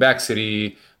with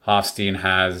convexity. Hofstein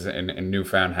has, and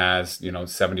Newfound has,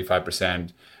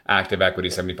 75% active equity,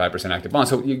 75% active bonds.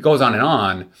 So it goes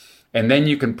on. And then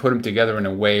you can put them together in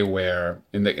a way where,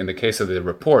 in the case of the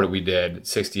report, we did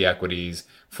 60 equities,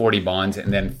 40 bonds,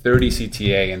 and then 30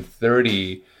 CTA and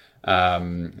 30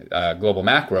 global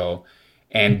macro.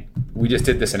 And we just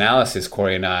did this analysis,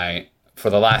 Corey and I, for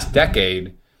the last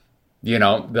decade.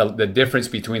 The difference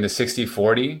between the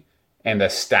 60-40 and the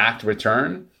stacked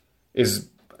return is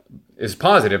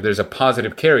positive. There's a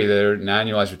positive carry there, an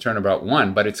annualized return about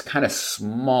 1, but it's kind of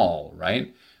small,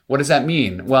 right? What does that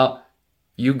mean? Well,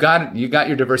 you got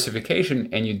your diversification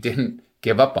and you didn't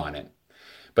give up on it.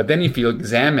 But then if you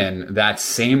examine that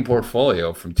same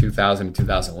portfolio from 2000 to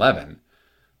 2011,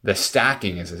 the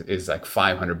stacking is like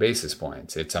 500 basis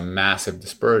points. It's a massive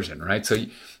dispersion, right? So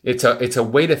it's a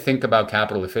way to think about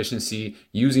capital efficiency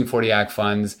using 40 Act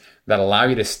funds that allow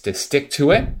you to stick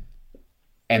to it.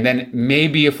 And then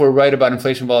maybe if we're right about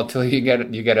inflation volatility, you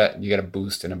get a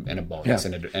boost and a bonus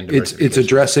and diversification. It's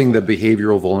addressing the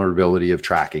behavioral vulnerability of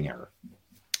tracking error.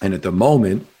 And at the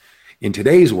moment, in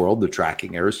today's world, the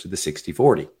tracking error is to the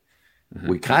 60-40.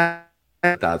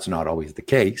 Mm-hmm. That's not always the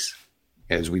case,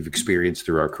 as we've experienced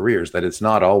through our careers, that it's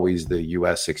not always the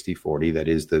US 60-40 that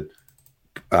is the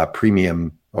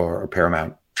premium or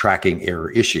paramount tracking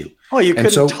error issue. Oh, you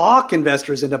couldn't talk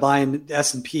investors into buying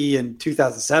S&P in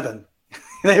 2007.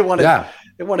 They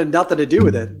wanted nothing to do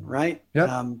with it, right?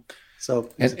 Yeah.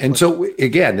 So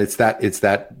again, it's that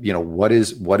what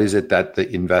is it that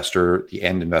the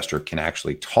end investor can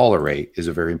actually tolerate is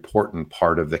a very important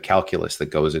part of the calculus that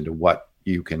goes into what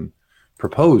you can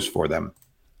propose for them.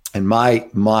 And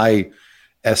my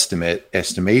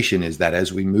estimation is that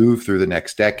as we move through the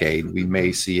next decade, we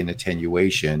may see an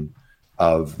attenuation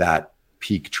of that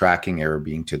peak tracking error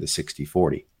being to the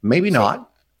 60-40. Maybe not,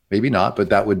 but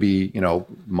that would be,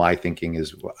 my thinking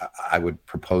is I would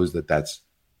propose that that's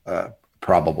a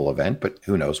probable event, but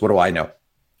who knows? What do I know?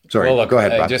 Sorry, well, look, go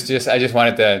ahead, Bob. I just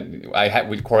wanted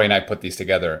to, Corey and I put these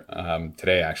together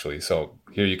today, actually. So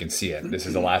here you can see it. This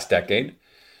is the last decade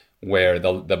where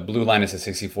the blue line is a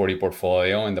 60-40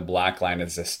 portfolio and the black line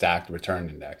is a stacked return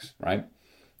index, right?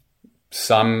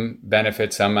 Some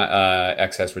benefit, some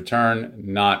excess return,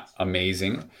 not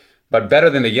amazing, but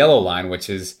better than the yellow line, which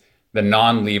is the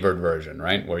non-levered version,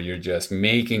 right? Where you're just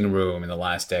making room in the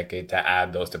last decade to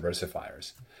add those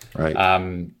diversifiers. Right.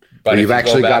 But you've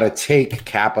actually got to take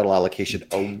capital allocation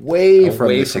away from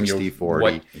the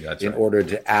 60-40 in order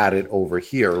to add it over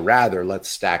here. Rather, let's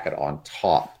stack it on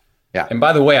top. Yeah. And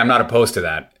by the way, I'm not opposed to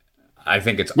that. I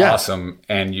think it's awesome,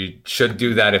 and you should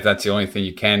do that if that's the only thing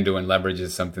you can do, and leverage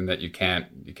is something that you can't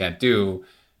do.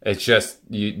 It's just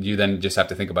you then just have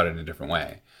to think about it in a different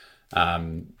way.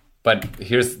 But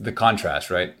here's the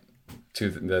contrast, right, to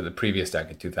the previous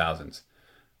decade, 2000s,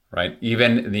 right?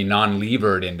 Even the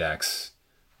non-levered index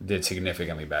did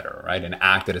significantly better, right? And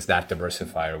acted as that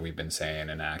diversifier we've been saying,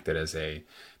 and acted as a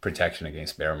protection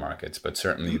against bear markets. But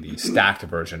certainly the stacked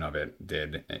version of it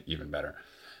did even better.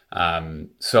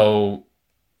 So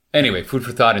anyway, food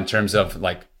for thought in terms of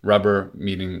like rubber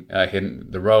meeting hitting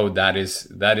the road. That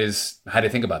is how to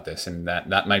think about this, and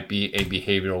that might be a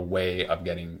behavioral way of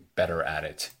getting better at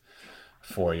it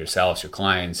for yourselves, your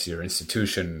clients, your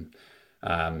institution,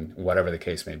 whatever the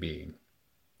case may be.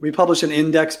 We publish an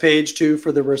index page too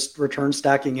for the return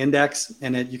stacking index,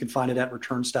 and you can find it at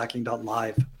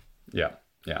returnstacking.live. Yeah.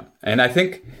 And I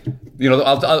think,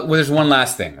 there's one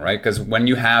last thing, right? Because when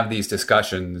you have these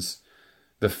discussions,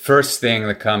 the first thing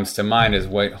that comes to mind is,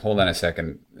 wait, hold on a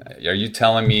second. Are you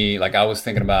telling me, like, I was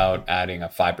thinking about adding a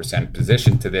 5%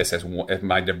 position to this as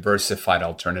my diversified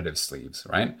alternative sleeves,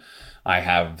 right? I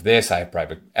have this, I have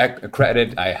private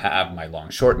credit, I have my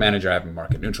long short manager, I have a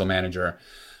market neutral manager.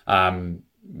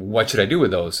 What should I do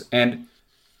with those? And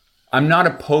I'm not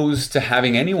opposed to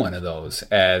having any one of those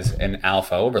as an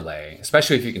alpha overlay,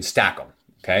 especially if you can stack them.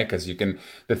 Okay, because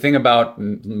the thing about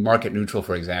market neutral,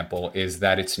 for example, is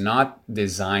that it's not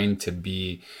designed to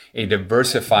be a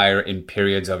diversifier in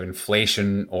periods of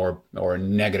inflation or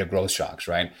negative growth shocks,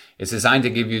 right? It's designed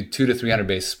to give you 200 to 300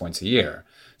 basis points a year.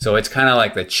 So it's kind of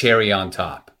like the cherry on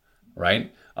top,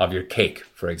 right, of your cake,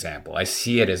 for example. I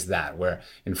see it as that, where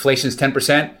inflation is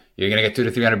 10%, you're going to get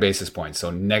 200 to 300 basis points, so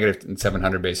negative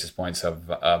 700 basis points of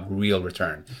real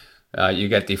return. You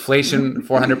get deflation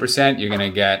 400%, you're going to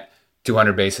get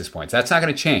 200 basis points. That's not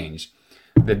going to change.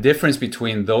 The difference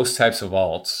between those types of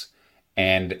alts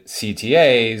and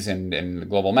CTAs and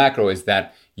global macro is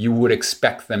that you would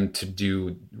expect them to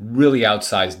do really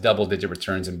outsized double-digit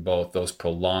returns in both those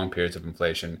prolonged periods of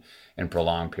inflation and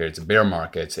prolonged periods of bear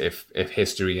markets, if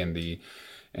history and the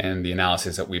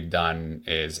analysis that we've done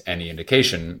is any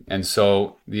indication. And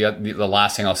so the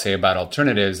last thing I'll say about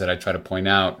alternatives that I try to point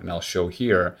out, and I'll show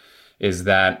here, is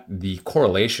that the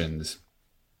correlations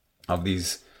of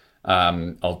these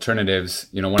alternatives,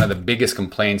 one of the biggest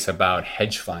complaints about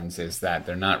hedge funds is that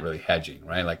they're not really hedging,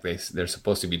 right? Like they're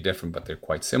supposed to be different, but they're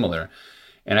quite similar.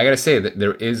 And I got to say that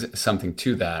there is something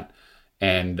to that.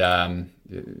 And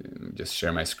just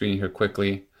share my screen here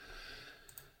quickly.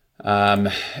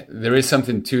 There is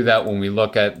something to that when we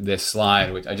look at this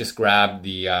slide, which I just grabbed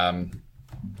the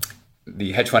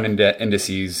hedge fund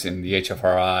indices in the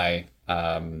HFRI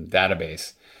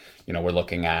database. We're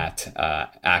looking at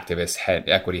activist,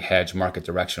 equity hedge, market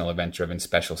directional, event-driven,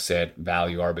 special sit,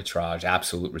 value arbitrage,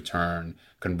 absolute return,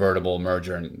 convertible,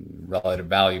 merger, and relative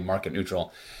value, market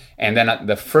neutral. And then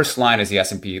the first line is the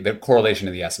S&P, the correlation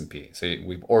to the S&P. So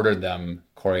we've ordered them,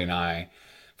 Corey and I,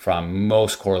 from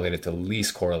most correlated to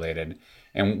least correlated.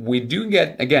 And we do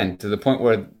get, again, to the point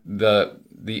where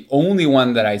the only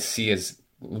one that I see is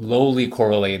lowly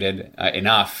correlated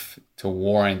enough to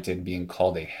warrant it being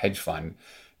called a hedge fund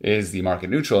is the market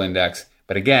neutral index.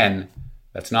 But again,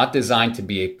 that's not designed to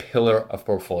be a pillar of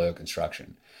portfolio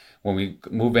construction. When we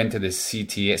move into the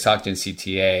CTA, SocGen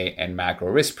CTA and macro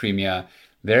risk premia,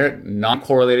 they're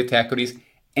non-correlated to equities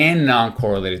and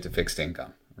non-correlated to fixed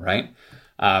income, right?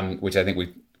 Which I think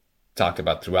we've talked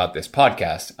about throughout this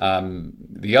podcast.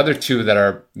 The other two that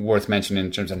are worth mentioning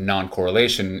in terms of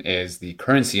non-correlation is the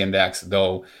currency index,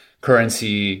 though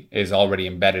currency is already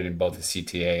embedded in both the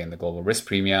CTA and the global risk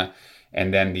premia.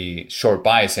 And then the short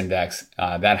bias index,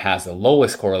 that has the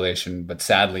lowest correlation, but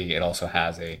sadly, it also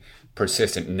has a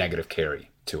persistent negative carry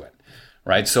to it,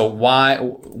 right? So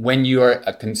when you are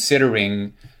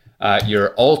considering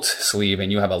your alt sleeve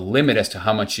and you have a limit as to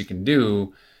how much you can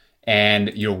do,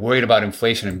 and you're worried about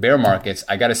inflation and bear markets,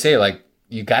 I got to say, like,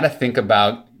 you got to think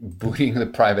about booting the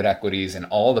private equities and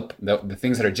all the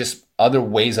things that are just other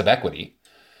ways of equity,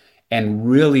 and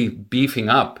really beefing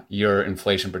up your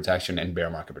inflation protection and bear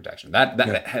market protection.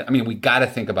 We got to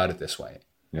think about it this way.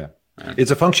 Yeah. Right. It's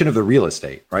a function of the real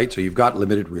estate, right? So you've got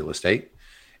limited real estate.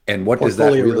 And what does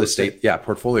that real estate? Yeah,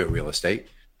 portfolio real estate.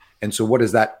 And so what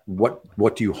is that?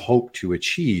 What do you hope to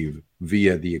achieve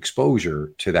via the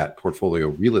exposure to that portfolio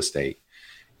real estate?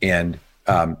 And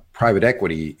private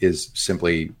equity is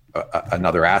simply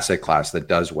another asset class that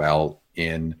does well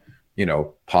in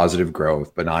positive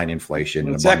growth, benign inflation,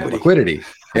 and abundant liquidity.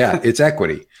 Yeah, it's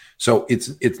equity. So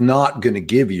it's not going to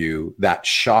give you that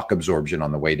shock absorption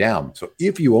on the way down. So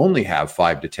if you only have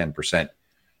 5 to 10%,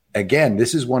 again,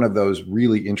 this is one of those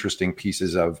really interesting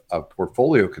pieces of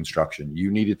portfolio construction.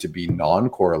 You need it to be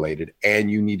non-correlated,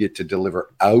 and you need it to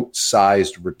deliver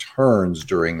outsized returns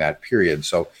during that period.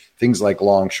 So things like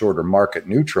long, short, or market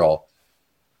neutral,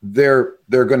 they're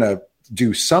going to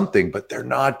do something, but they're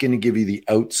not going to give you the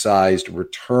outsized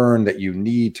return that you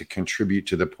need to contribute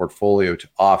to the portfolio to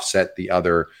offset the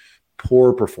other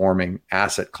poor performing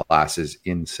asset classes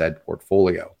in said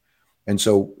portfolio. And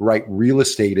so, right, real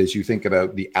estate, as you think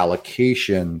about the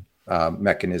allocation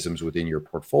mechanisms within your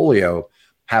portfolio,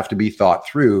 have to be thought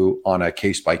through on a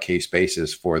case-by-case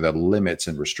basis for the limits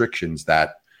and restrictions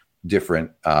that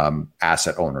different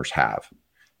asset owners have.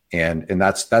 And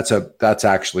that's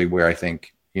actually where I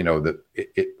think, that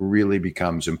it really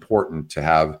becomes important to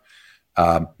have,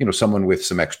 someone with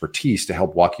some expertise to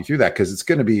help walk you through that, because it's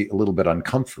going to be a little bit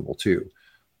uncomfortable too.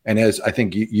 And as I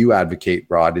think you advocate,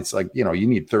 Rod, it's like, you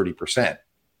need 30%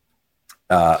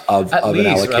 of an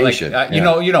allocation. Like, you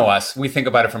know us, we think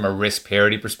about it from a risk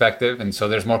parity perspective. And so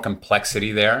there's more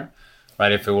complexity there,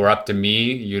 right? If it were up to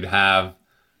me, you'd have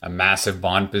a massive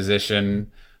bond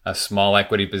position, a small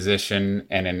equity position,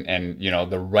 and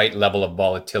the right level of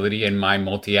volatility in my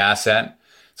multi-asset,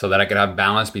 so that I could have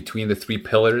balance between the three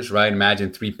pillars, right?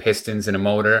 Imagine three pistons in a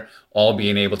motor, all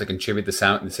being able to contribute the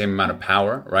same amount of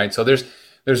power, right? So there's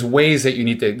ways that you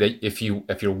need to, that if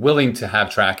you're willing to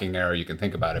have tracking error, you can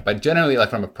think about it. But generally,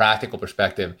 like from a practical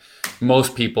perspective,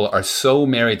 most people are so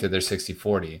married to their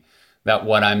 60-40 that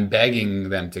what I'm begging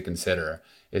them to consider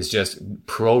is just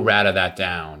pro rata that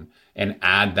down and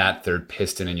add that third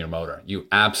piston in your motor. You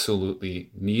absolutely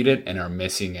need it and are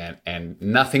missing it, and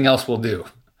nothing else will do,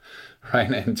 right?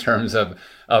 In terms of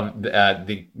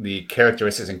the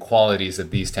characteristics and qualities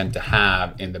that these tend to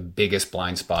have in the biggest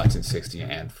blind spots in 60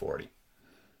 and 40.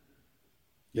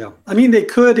 Yeah. I mean, they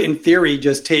could, in theory,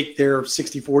 just take their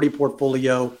 60-40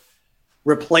 portfolio,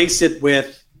 replace it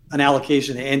with an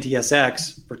allocation to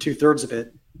NTSX for 2/3 of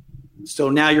it. So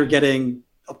now you're getting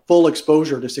a full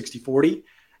exposure to 60-40,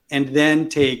 and then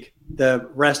take the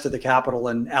rest of the capital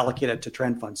and allocate it to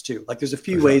trend funds too. Like there's a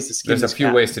few ways to skin There's a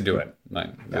few ways to do it.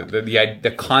 Like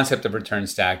the concept of return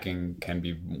stacking can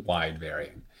be wide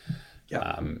varying.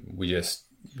 Yeah. We just,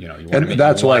 and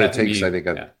that's why it takes, I think,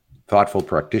 a thoughtful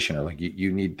practitioner. Like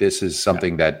you need, this is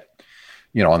something that,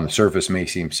 on the surface may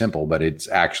seem simple, but it's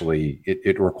actually,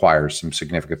 it requires some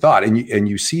significant thought. And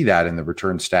you see that in the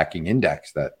return stacking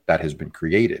index that has been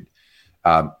created.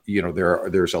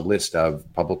 There's a list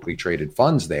of publicly traded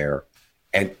funds there,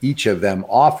 and each of them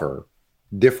offer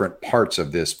different parts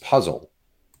of this puzzle.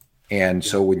 And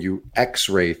so when you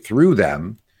X-ray through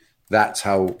them, that's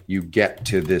how you get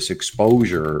to this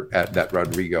exposure that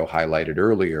Rodrigo highlighted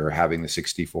earlier, having the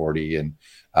 60-40 and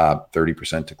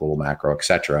 30% to global macro, et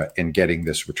cetera, and getting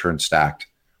this return stacked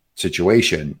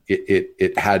situation. You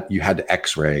had to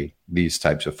X-ray these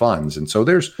types of funds. And so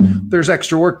there's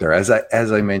extra work there. As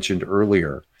I mentioned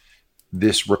earlier,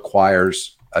 this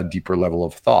requires a deeper level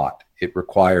of thought. It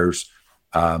requires,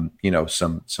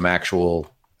 some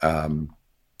actual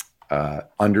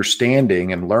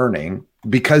understanding and learning,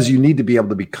 because you need to be able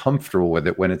to be comfortable with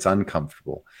it when it's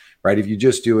uncomfortable, right? If you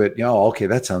just do it, okay,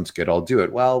 that sounds good, I'll do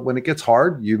it. Well, when it gets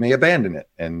hard, you may abandon it.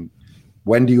 And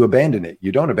when do you abandon it?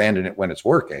 You don't abandon it when it's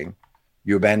working.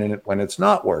 You abandon it when it's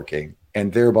not working.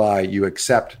 And thereby you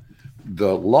accept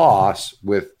the loss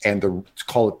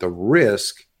call it the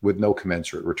risk with no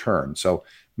commensurate return. So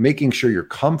making sure you're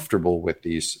comfortable with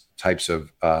these types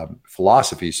of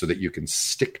philosophies so that you can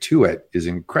stick to it is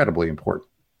incredibly important.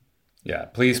 Yeah,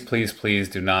 please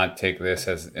do not take this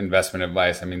as investment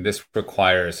advice. I mean, this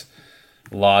requires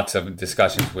lots of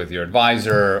discussions with your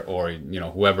advisor or,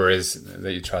 whoever is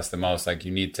that you trust the most. Like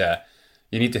you need to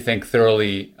think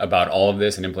thoroughly about all of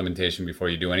this and implementation before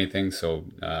you do anything. So,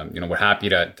 we're happy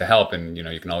to help, and,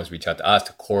 you can always reach out to us.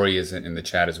 Corey is in the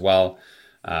chat as well.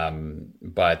 The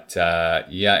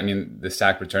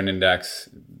stack return index,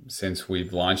 since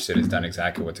we've launched it, has done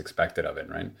exactly what's expected of it,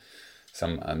 right?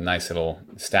 A nice little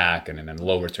stack, and in a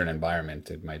low return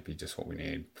environment, it might be just what we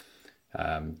need.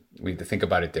 We need to think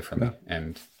about it differently,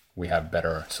 and we have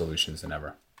better solutions than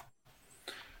ever.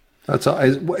 That's all.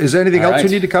 Is there anything else we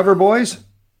need to cover, boys?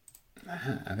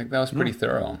 I think that was pretty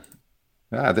thorough.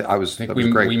 Yeah, that was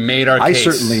great. We made our case.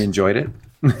 I certainly enjoyed it.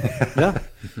 Yeah,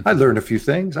 I learned a few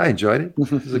things. I enjoyed it.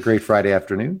 It was a great Friday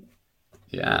afternoon.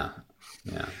 Yeah.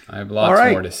 I have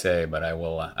lots more to say, but I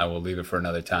will leave it for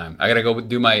another time. I got to go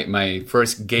do my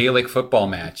first Gaelic football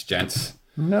match, gents.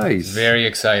 Nice. Very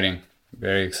exciting.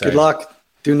 Very exciting. Good luck.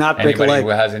 Do not break a leg.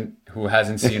 Who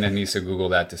hasn't seen it needs to Google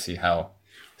that to see how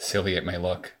silly it may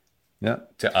look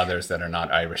to others that are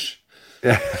not Irish.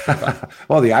 Yeah.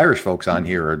 Well, the Irish folks on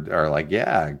here are like,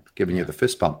 giving you the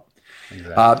fist pump.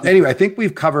 Exactly. Anyway, I think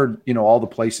we've covered, all the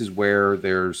places where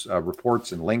there's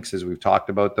reports and links as we've talked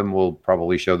about them. We'll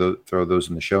probably throw those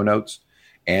in the show notes.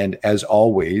 And as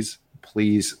always,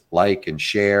 please like and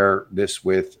share this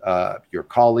with your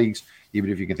colleagues. Even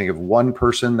if you can think of one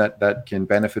person that can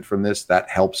benefit from this, that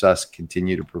helps us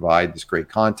continue to provide this great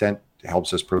content. It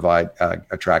helps us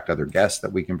attract other guests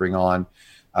that we can bring on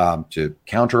to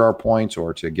counter our points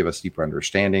or to give us deeper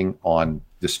understanding on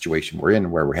the situation we're in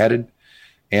and where we're headed.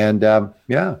 And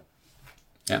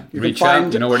Yeah, you reach can find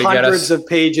out. You know where to get us. Hundreds of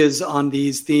pages on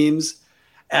these themes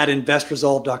at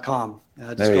investresolve.com.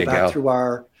 Just go back through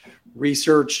our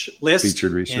research list,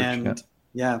 featured research, and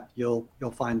you'll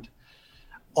find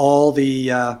all the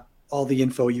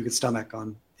info you can stomach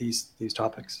on these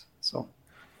topics. So,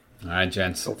 all right,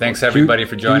 gents. Thanks everybody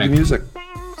for joining. Music.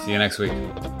 See you next week.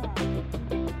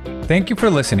 Thank you for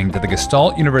listening to the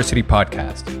Gestalt University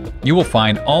podcast. You will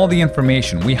find all the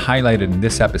information we highlighted in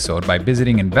this episode by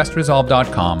visiting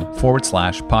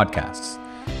investresolve.com/podcasts.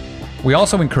 We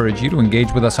also encourage you to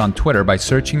engage with us on Twitter by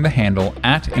searching the handle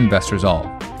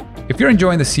 @InvestResolve. If you're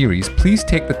enjoying the series, please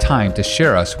take the time to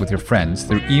share us with your friends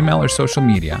through email or social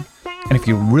media. And if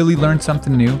you really learned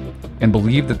something new and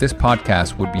believe that this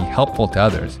podcast would be helpful to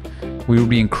others, we would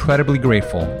be incredibly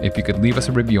grateful if you could leave us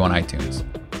a review on iTunes.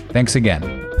 Thanks again,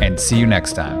 and see you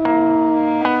next time.